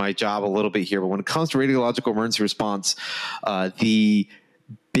getting into my job a little bit here, but when it comes to radiological emergency response, the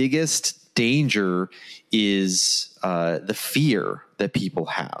biggest danger is the fear that people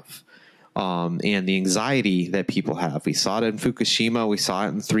have, and the anxiety that people have. We saw it in Fukushima, we saw it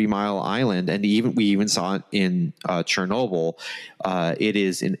in 3 Mile Island, and we even saw it in Chernobyl. It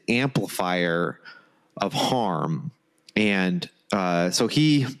is an amplifier of harm, and so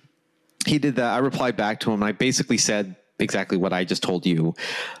he did that. I replied back to him. And I basically said exactly what I just told you,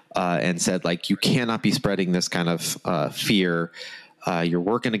 and said, like, you cannot be spreading this kind of fear. You're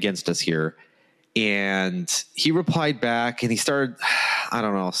working against us here. And he replied back, and he started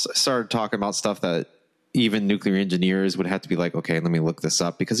talking about stuff that even nuclear engineers would have to be like, okay, let me look this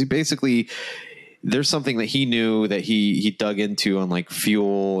up, because there's something that he knew that he dug into on like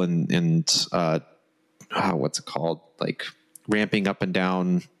fuel and what's it called? Like ramping up and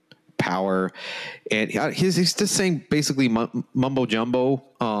down power, and he's just saying basically mumbo jumbo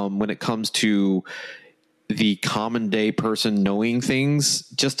when it comes to the common day person knowing things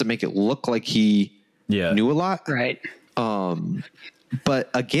just to make it look like he knew a lot, right? But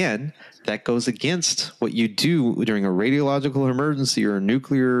again, that goes against what you do during a radiological emergency or a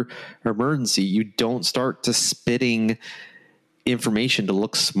nuclear emergency. You don't start to spitting information to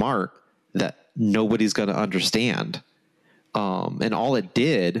look smart that nobody's going to understand. And all it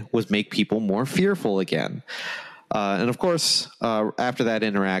did was make people more fearful again. And of course, after that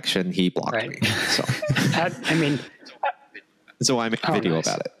interaction, he blocked me. So, so I made a video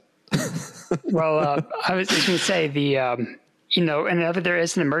about it. Well, I was just going to say whenever there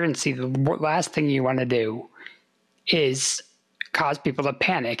is an emergency, the last thing you want to do is cause people to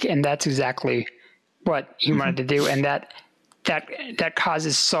panic. And that's exactly what he wanted to do. And that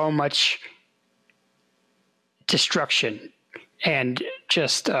causes so much destruction and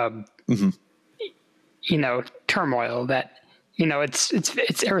just, turmoil that,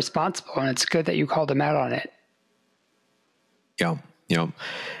 it's irresponsible, and it's good that you called him out on it. Yeah. Yeah.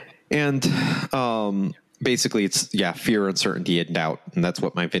 And, basically it's fear, uncertainty, and doubt. And that's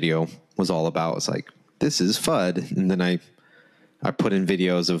what my video was all about. It's like, this is FUD. And then I put in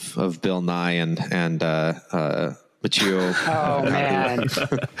videos of Bill Nye and Michio. Oh man.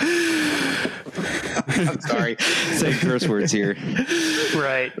 I'm sorry. Say curse words here.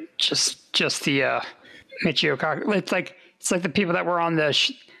 Right. Just the Michio Kaku. It's like the people that were on the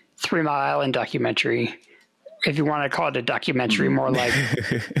 3 Mile Island documentary if you want to call it a documentary, more like,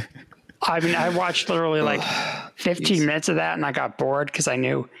 I mean, I watched literally like 15 minutes of that and I got bored because I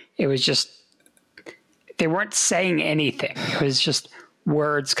knew it was just, they weren't saying anything. It was just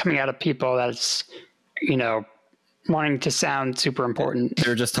words coming out of people that's, you know, wanting to sound super important. They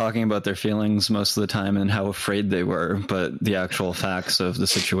were just talking about their feelings most of the time and how afraid they were, but the actual facts of the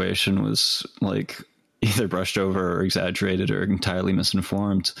situation was like either brushed over or exaggerated or entirely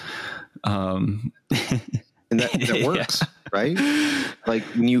misinformed. And that works, right? Like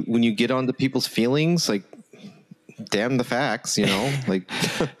when you get onto people's feelings, like, damn the facts, you know, like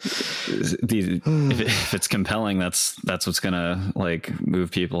if it's compelling, that's what's gonna like move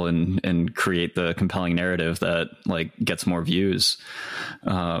people and create the compelling narrative that like gets more views.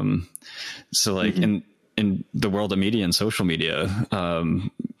 So like in the world of media and social media,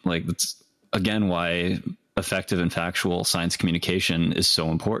 like that's again why effective and factual science communication is so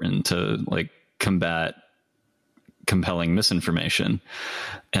important to like combat compelling misinformation.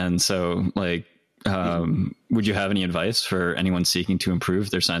 And so like, would you have any advice for anyone seeking to improve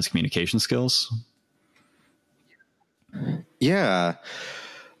their science communication skills? Yeah.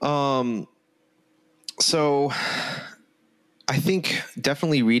 So I think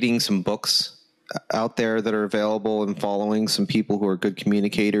definitely reading some books out there that are available and following some people who are good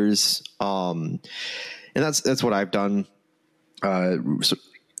communicators. And that's what I've done.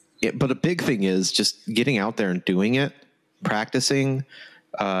 But a big thing is just getting out there and doing it, practicing.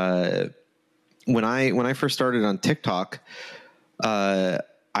 When I first started on TikTok, I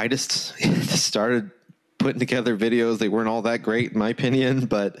just started putting together videos. They weren't all that great in my opinion,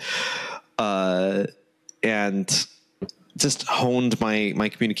 but, and just honed my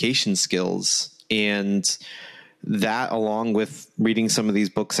communication skills, and that along with reading some of these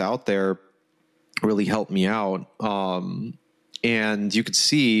books out there really helped me out. And you could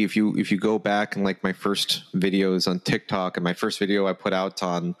see if you go back and like my first videos on TikTok and my first video I put out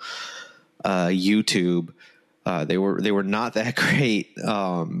on YouTube, they were not that great.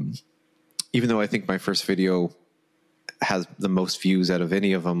 Even though I think my first video has the most views out of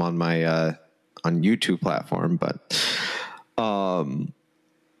any of them on my on YouTube platform, but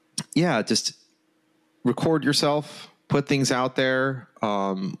yeah, just record yourself, put things out there,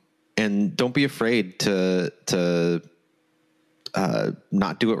 and don't be afraid to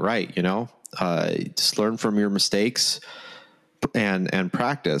not do it right. You know, just learn from your mistakes and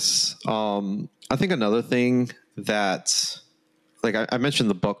practice. I think another thing that, like I mentioned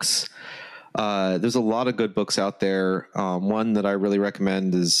the books, there's a lot of good books out there. One that I really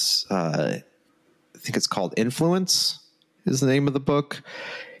recommend is, I think it's called Influence is the name of the book.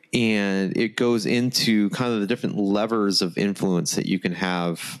 And it goes into kind of the different levers of influence that you can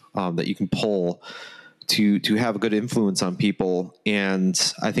have, that you can pull to have a good influence on people. And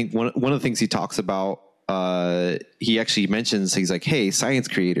I think one of the things he talks about, he actually mentions, he's like, hey, science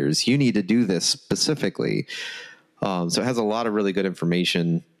creators, you need to do this specifically. So it has a lot of really good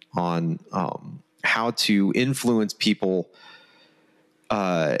information on how to influence people.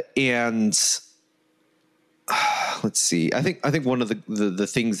 And let's see, I think one of the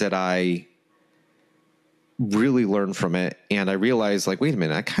things that I really learned from it, and I realized like, wait a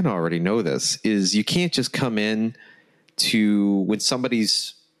minute, I kind of already know this, is you can't just come in to, when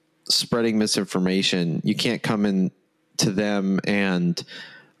somebody's spreading misinformation, you can't come in to them and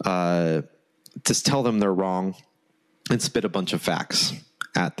just tell them they're wrong and spit a bunch of facts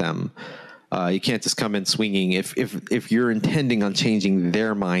at them. You can't just come in swinging if you're intending on changing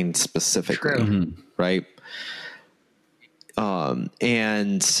their mind specifically, right?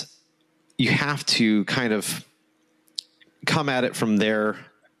 And you have to kind of come at it from their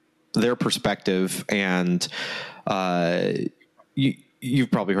perspective, and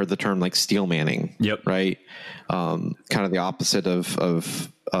you've probably heard the term like steel manning. Yep. Right. Kind of the opposite of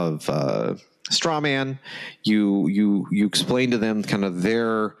straw man. You explain to them kind of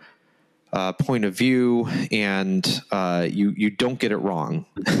their point of view, and you don't get it wrong.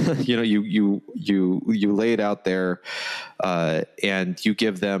 You know, you lay it out there, and you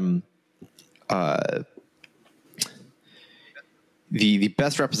give them the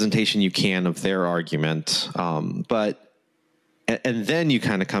best representation you can of their argument. And then you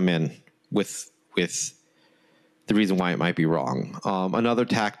kind of come in with the reason why it might be wrong. Another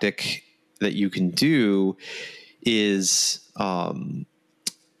tactic that you can do is,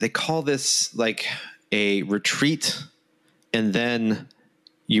 they call this like a retreat, and then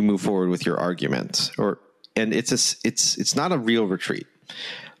you move forward with your argument, and it's not a real retreat.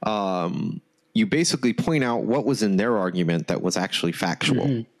 You basically point out what was in their argument that was actually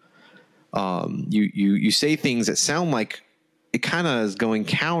factual. You say things that sound like it kind of is going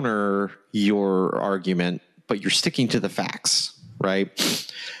counter your argument, but you're sticking to the facts, right?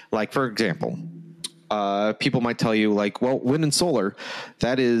 Like, for example, people might tell you like, well, wind and solar,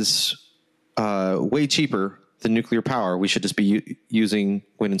 that is way cheaper than nuclear power. We should just be using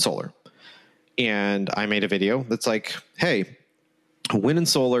wind and solar. And I made a video that's like, hey, wind and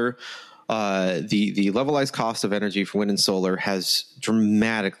solar, the levelized cost of energy for wind and solar has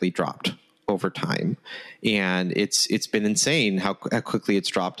dramatically dropped over time. And it's been insane how quickly it's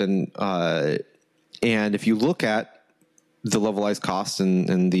dropped. And if you look at the levelized costs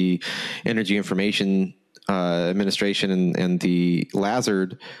and the Energy Information Administration and the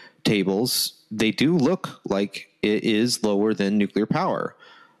Lazard tables, they do look like it is lower than nuclear power.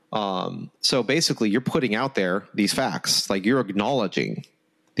 So basically you're putting out there these facts, like you're acknowledging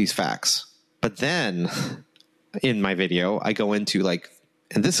these facts. But then in my video, I go into like,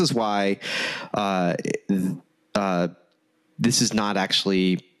 and this is why this is not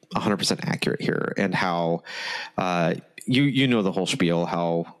actually 100% accurate here, and how you know the whole spiel,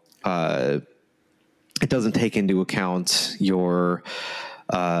 how it doesn't take into account your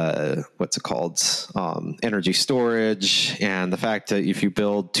what's it called, energy storage, and the fact that if you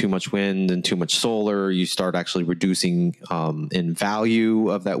build too much wind and too much solar, you start actually reducing in value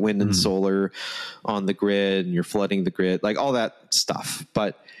of that wind and solar on the grid, and you're flooding the grid, like all that stuff.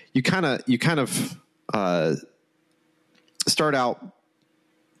 But you kind of start out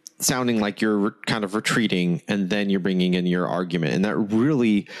sounding like you're kind of retreating, and then you're bringing in your argument, and that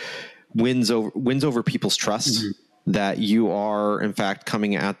really wins over people's trust. That you are, in fact,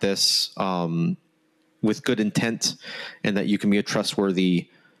 coming at this with good intent, and that you can be a trustworthy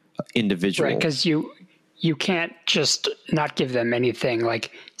individual. Right, because you can't just not give them anything.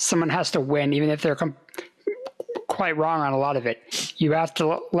 Like, someone has to win, even if they're quite wrong on a lot of it. You have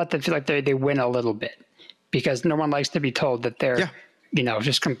to let them feel like they win a little bit, because no one likes to be told that they're,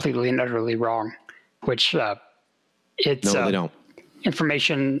 just completely and utterly wrong, which it's no, they don't.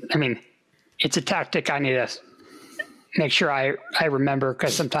 Information. I mean, it's a tactic I need to make sure I remember,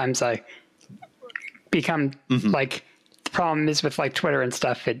 because sometimes I become like, the problem is with like Twitter and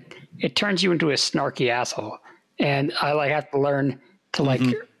stuff, it turns you into a snarky asshole, and I like have to learn to like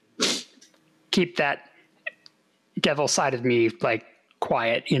keep that devil side of me like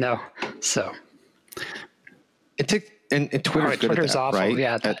quiet, so and Twitter's good at that, awful, right?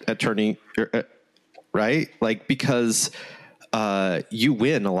 Yeah, at turning right, like, because you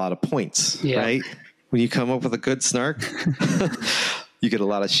win a lot of points, right? When you come up with a good snark, you get a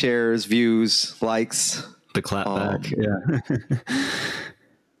lot of shares, views, likes. The clapback,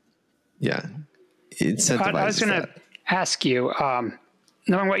 yeah. Incentivizes I was going to ask you,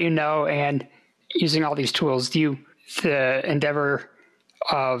 knowing what you know and using all these tools, the endeavor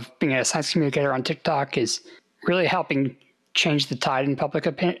of being a science communicator on TikTok is really helping change the tide in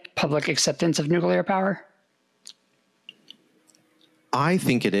public acceptance of nuclear power? I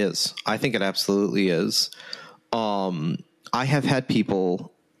think it is. I think it absolutely is. I have had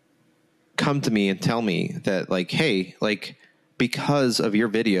people come to me and tell me that, like, hey, like, because of your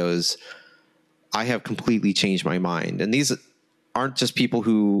videos, I have completely changed my mind. And these aren't just people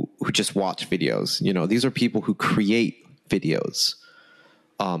who just watch videos. These are people who create videos,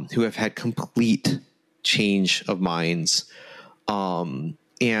 who have had complete change of minds. And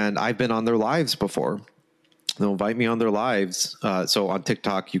I've been on their lives before. They'll invite me on their lives. So on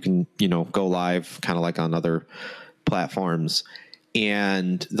TikTok, you can, go live kind of like on other platforms,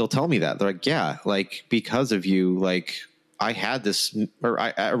 and they'll tell me that. They're like, yeah, like, because of you, like, I had this, or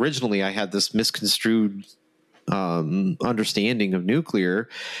originally I had this misconstrued understanding of nuclear.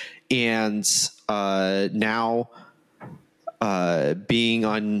 And now being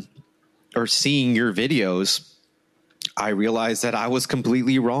on or seeing your videos, I realized that I was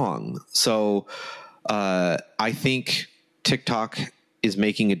completely wrong. So I think TikTok is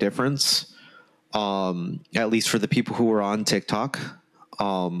making a difference, at least for the people who are on TikTok.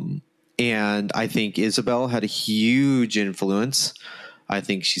 And I think Isabel had a huge influence. I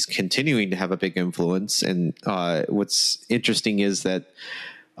think she's continuing to have a big influence. And what's interesting is that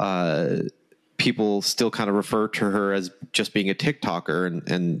people still kind of refer to her as just being a TikToker.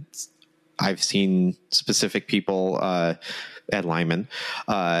 And I've seen specific people, Ed Lyman,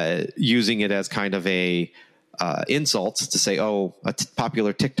 using it as kind of a insult to say, "Oh, a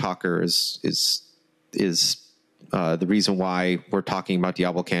popular TikToker is the reason why we're talking about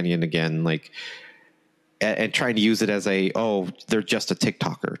Diablo Canyon again," like, and trying to use it as "Oh, they're just a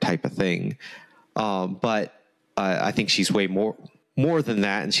TikToker" type of thing. But I think she's way more than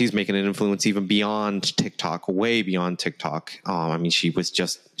that, and she's making an influence even beyond TikTok, way beyond TikTok. I mean, she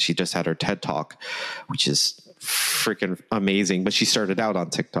just had her TED Talk, which is freaking amazing, but she started out on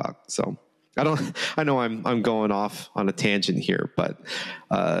TikTok. So I know I'm going off on a tangent here, but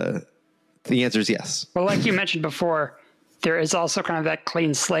the answer is yes. Well, like you mentioned before, there is also kind of that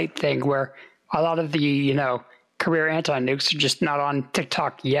clean slate thing where a lot of the, career anti-nukes are just not on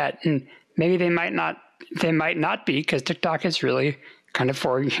TikTok yet. And maybe they might not be, because TikTok is really kind of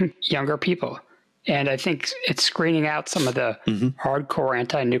for younger people. And I think it's screening out some of the hardcore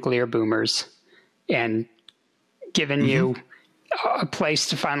anti-nuclear boomers and giving you a place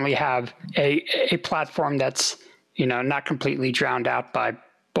to finally have a platform that's, not completely drowned out by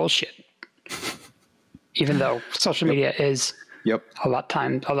bullshit. Even though social media is a lot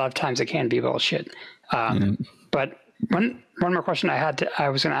of times it can be bullshit. But one more question I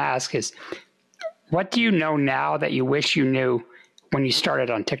was going to ask is, what do you know now that you wish you knew when you started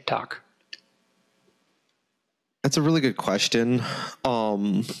on TikTok? That's a really good question.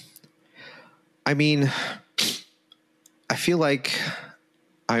 I mean, I feel like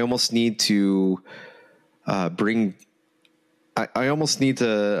I almost need to I almost need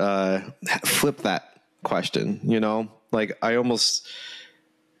to flip that question, like I almost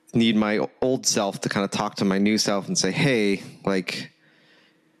need my old self to kind of talk to my new self and say, hey, like,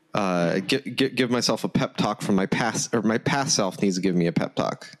 give myself a pep talk from my past, or my past self needs to give me a pep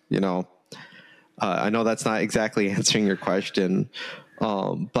talk. I know that's not exactly answering your question.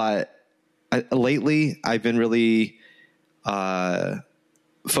 But lately I've been really,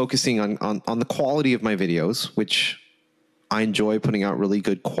 focusing on the quality of my videos, which I enjoy putting out really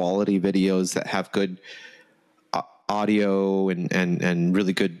good quality videos that have good audio and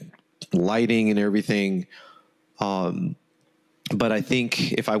really good lighting and everything. But I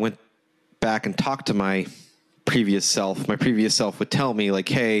think if I went back and talked to my previous self would tell me like,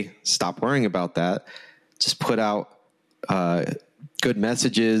 hey, stop worrying about that. Just put out good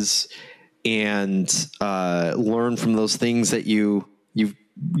messages and learn from those things that your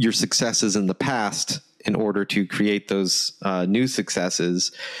successes in the past in order to create those new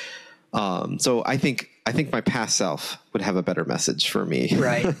successes. So I think my past self would have a better message for me.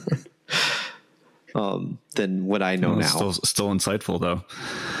 Right. Than what I know now. Still insightful though.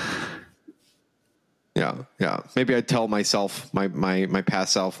 Yeah. Maybe I'd tell myself, my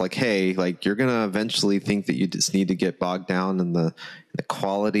past self, like, hey, like you're going to eventually think that you just need to get bogged down in the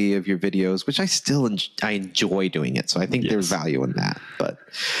quality of your videos, which I enjoy doing it. So I think there's value in that, but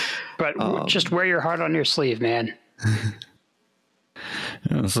just wear your heart on your sleeve, man.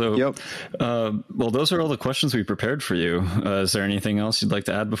 Well, those are all the questions we prepared for you. Is there anything else you'd like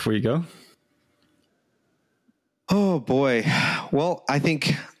to add before you go? Oh boy. Well,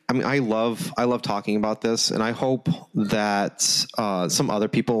 I love talking about this, and I hope that some other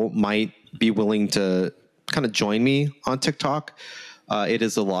people might be willing to kind of join me on TikTok. It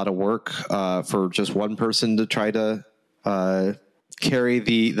is a lot of work for just one person to try to carry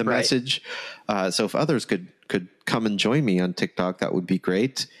the message. So if others could come and join me on TikTok, that would be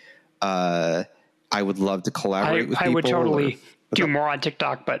great. I would love to collaborate with people. I would totally do more on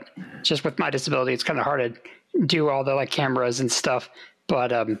TikTok, but just with my disability, it's kind of hard to do all the cameras and stuff.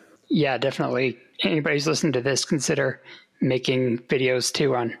 But yeah, definitely. Anybody who's listening to this, consider making videos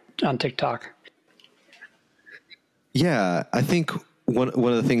too on TikTok. Yeah, I think one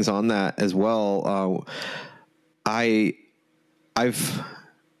of the things on that as well, I've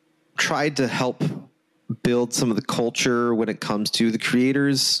tried to help build some of the culture when it comes to the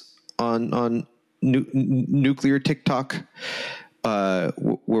creators on nuclear TikTok, where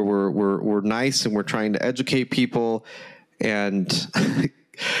we're nice and we're trying to educate people, and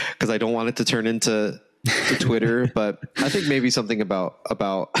because I don't want it to turn into Twitter, but I think maybe something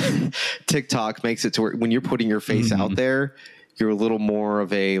about TikTok makes it to where when you're putting your face out there, you're a little more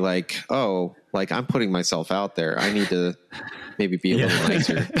of a I'm putting myself out there. I need to maybe be a little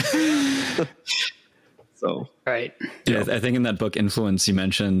nicer. So, right. Yeah, I think in that book Influence, you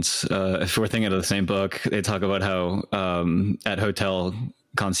mentioned, if we're thinking of the same book, they talk about how at hotel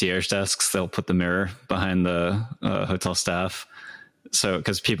concierge desks, they'll put the mirror behind the hotel staff. So,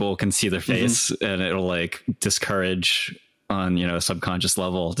 because people can see their face, and it'll discourage on, a subconscious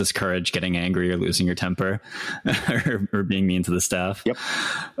level, discourage getting angry or losing your temper or being mean to the staff. Yep.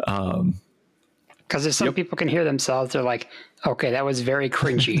 Because if some people can hear themselves, they're like, okay, that was very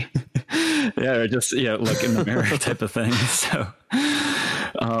cringy. Yeah, or just, look in the mirror type of thing. So,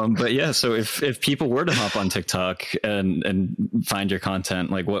 but yeah, so if people were to hop on TikTok and find your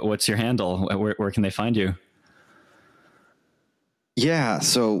content, what's your handle? Where can they find you? Yeah,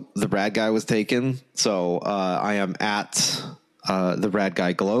 so the Rad Guy was taken. So I am at the Rad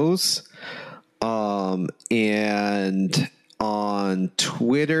Guy Glows. And on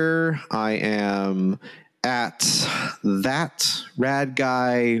Twitter, I am at that rad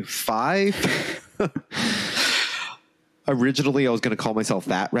guy 5. Originally, I was going to call myself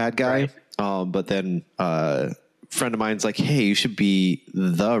that rad guy, right. But then a friend of mine's like, "Hey, you should be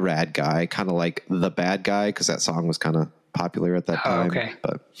the rad guy," kind of like the bad guy, because that song was kind of popular at that time. Okay.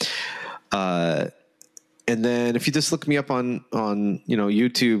 But and then if you just look me up on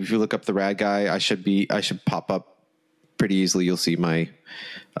YouTube, if you look up the rad guy, I should pop up pretty easily. You'll see my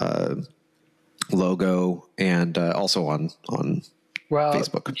logo, and also on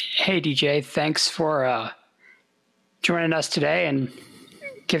Facebook. Hey DJ, thanks for joining us today and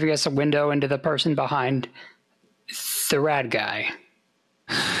giving us a window into the person behind the rad guy.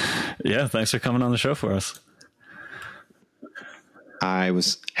 Yeah, thanks for coming on the show for us. I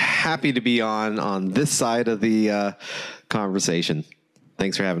was happy to be on this side of the conversation.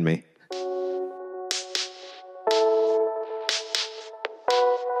 Thanks for having me.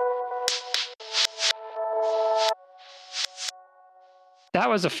 That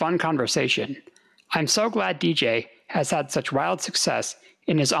was a fun conversation. I'm so glad DJ has had such wild success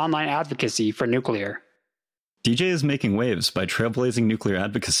in his online advocacy for nuclear. DJ is making waves by trailblazing nuclear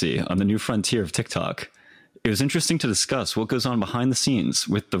advocacy on the new frontier of TikTok. It was interesting to discuss what goes on behind the scenes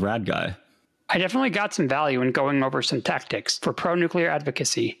with the rad guy. I definitely got some value in going over some tactics for pro-nuclear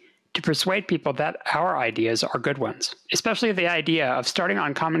advocacy to persuade people that our ideas are good ones, especially the idea of starting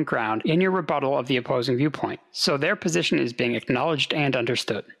on common ground in your rebuttal of the opposing viewpoint, so their position is being acknowledged and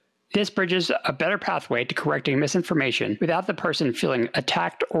understood. This bridges a better pathway to correcting misinformation without the person feeling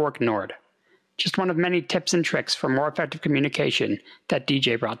attacked or ignored. Just one of many tips and tricks for more effective communication that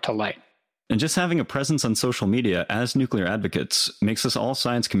DJ brought to light. And just having a presence on social media as nuclear advocates makes us all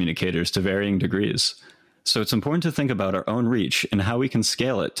science communicators to varying degrees. So it's important to think about our own reach and how we can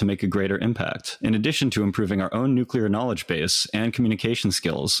scale it to make a greater impact, in addition to improving our own nuclear knowledge base and communication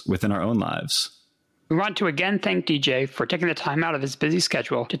skills within our own lives. We want to again thank DJ for taking the time out of his busy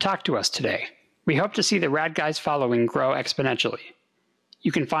schedule to talk to us today. We hope to see the Rad Guy's following grow exponentially.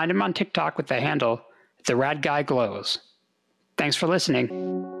 You can find him on TikTok with the handle The Rad Guy Glows. Thanks for listening.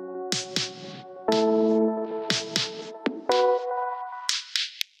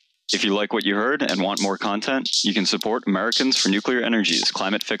 If you like what you heard and want more content, you can support Americans for Nuclear Energy's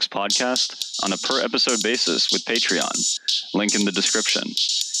Climate Fix podcast on a per-episode basis with Patreon. Link in the description.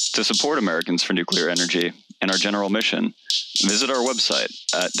 To support Americans for Nuclear Energy and our general mission, visit our website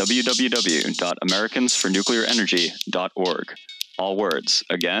at www.americansfornuclearenergy.org. All words.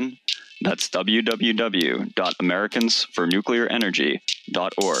 Again, that's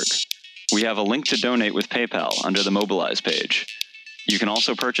www.americansfornuclearenergy.org. We have a link to donate with PayPal under the Mobilize page. You can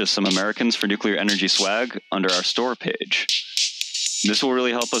also purchase some Americans for Nuclear Energy swag under our store page. This will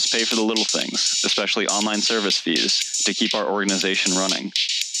really help us pay for the little things, especially online service fees, to keep our organization running.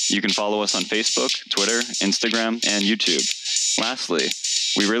 You can follow us on Facebook, Twitter, Instagram, and YouTube. Lastly,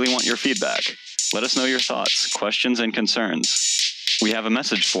 we really want your feedback. Let us know your thoughts, questions, and concerns. We have a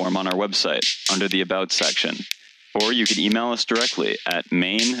message form on our website under the About section, or you can email us directly at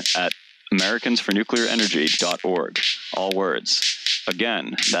main@americansfornuclearenergy.org. All words.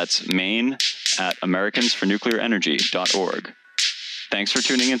 Again, that's main@americansfornuclearenergy.org. Thanks for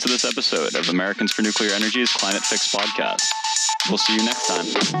tuning into this episode of Americans for Nuclear Energy's Climate Fix podcast. We'll see you next time.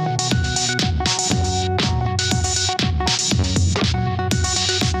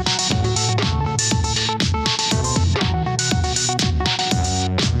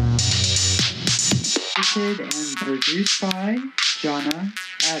 Edited and produced by Jonna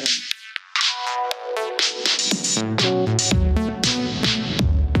Adams.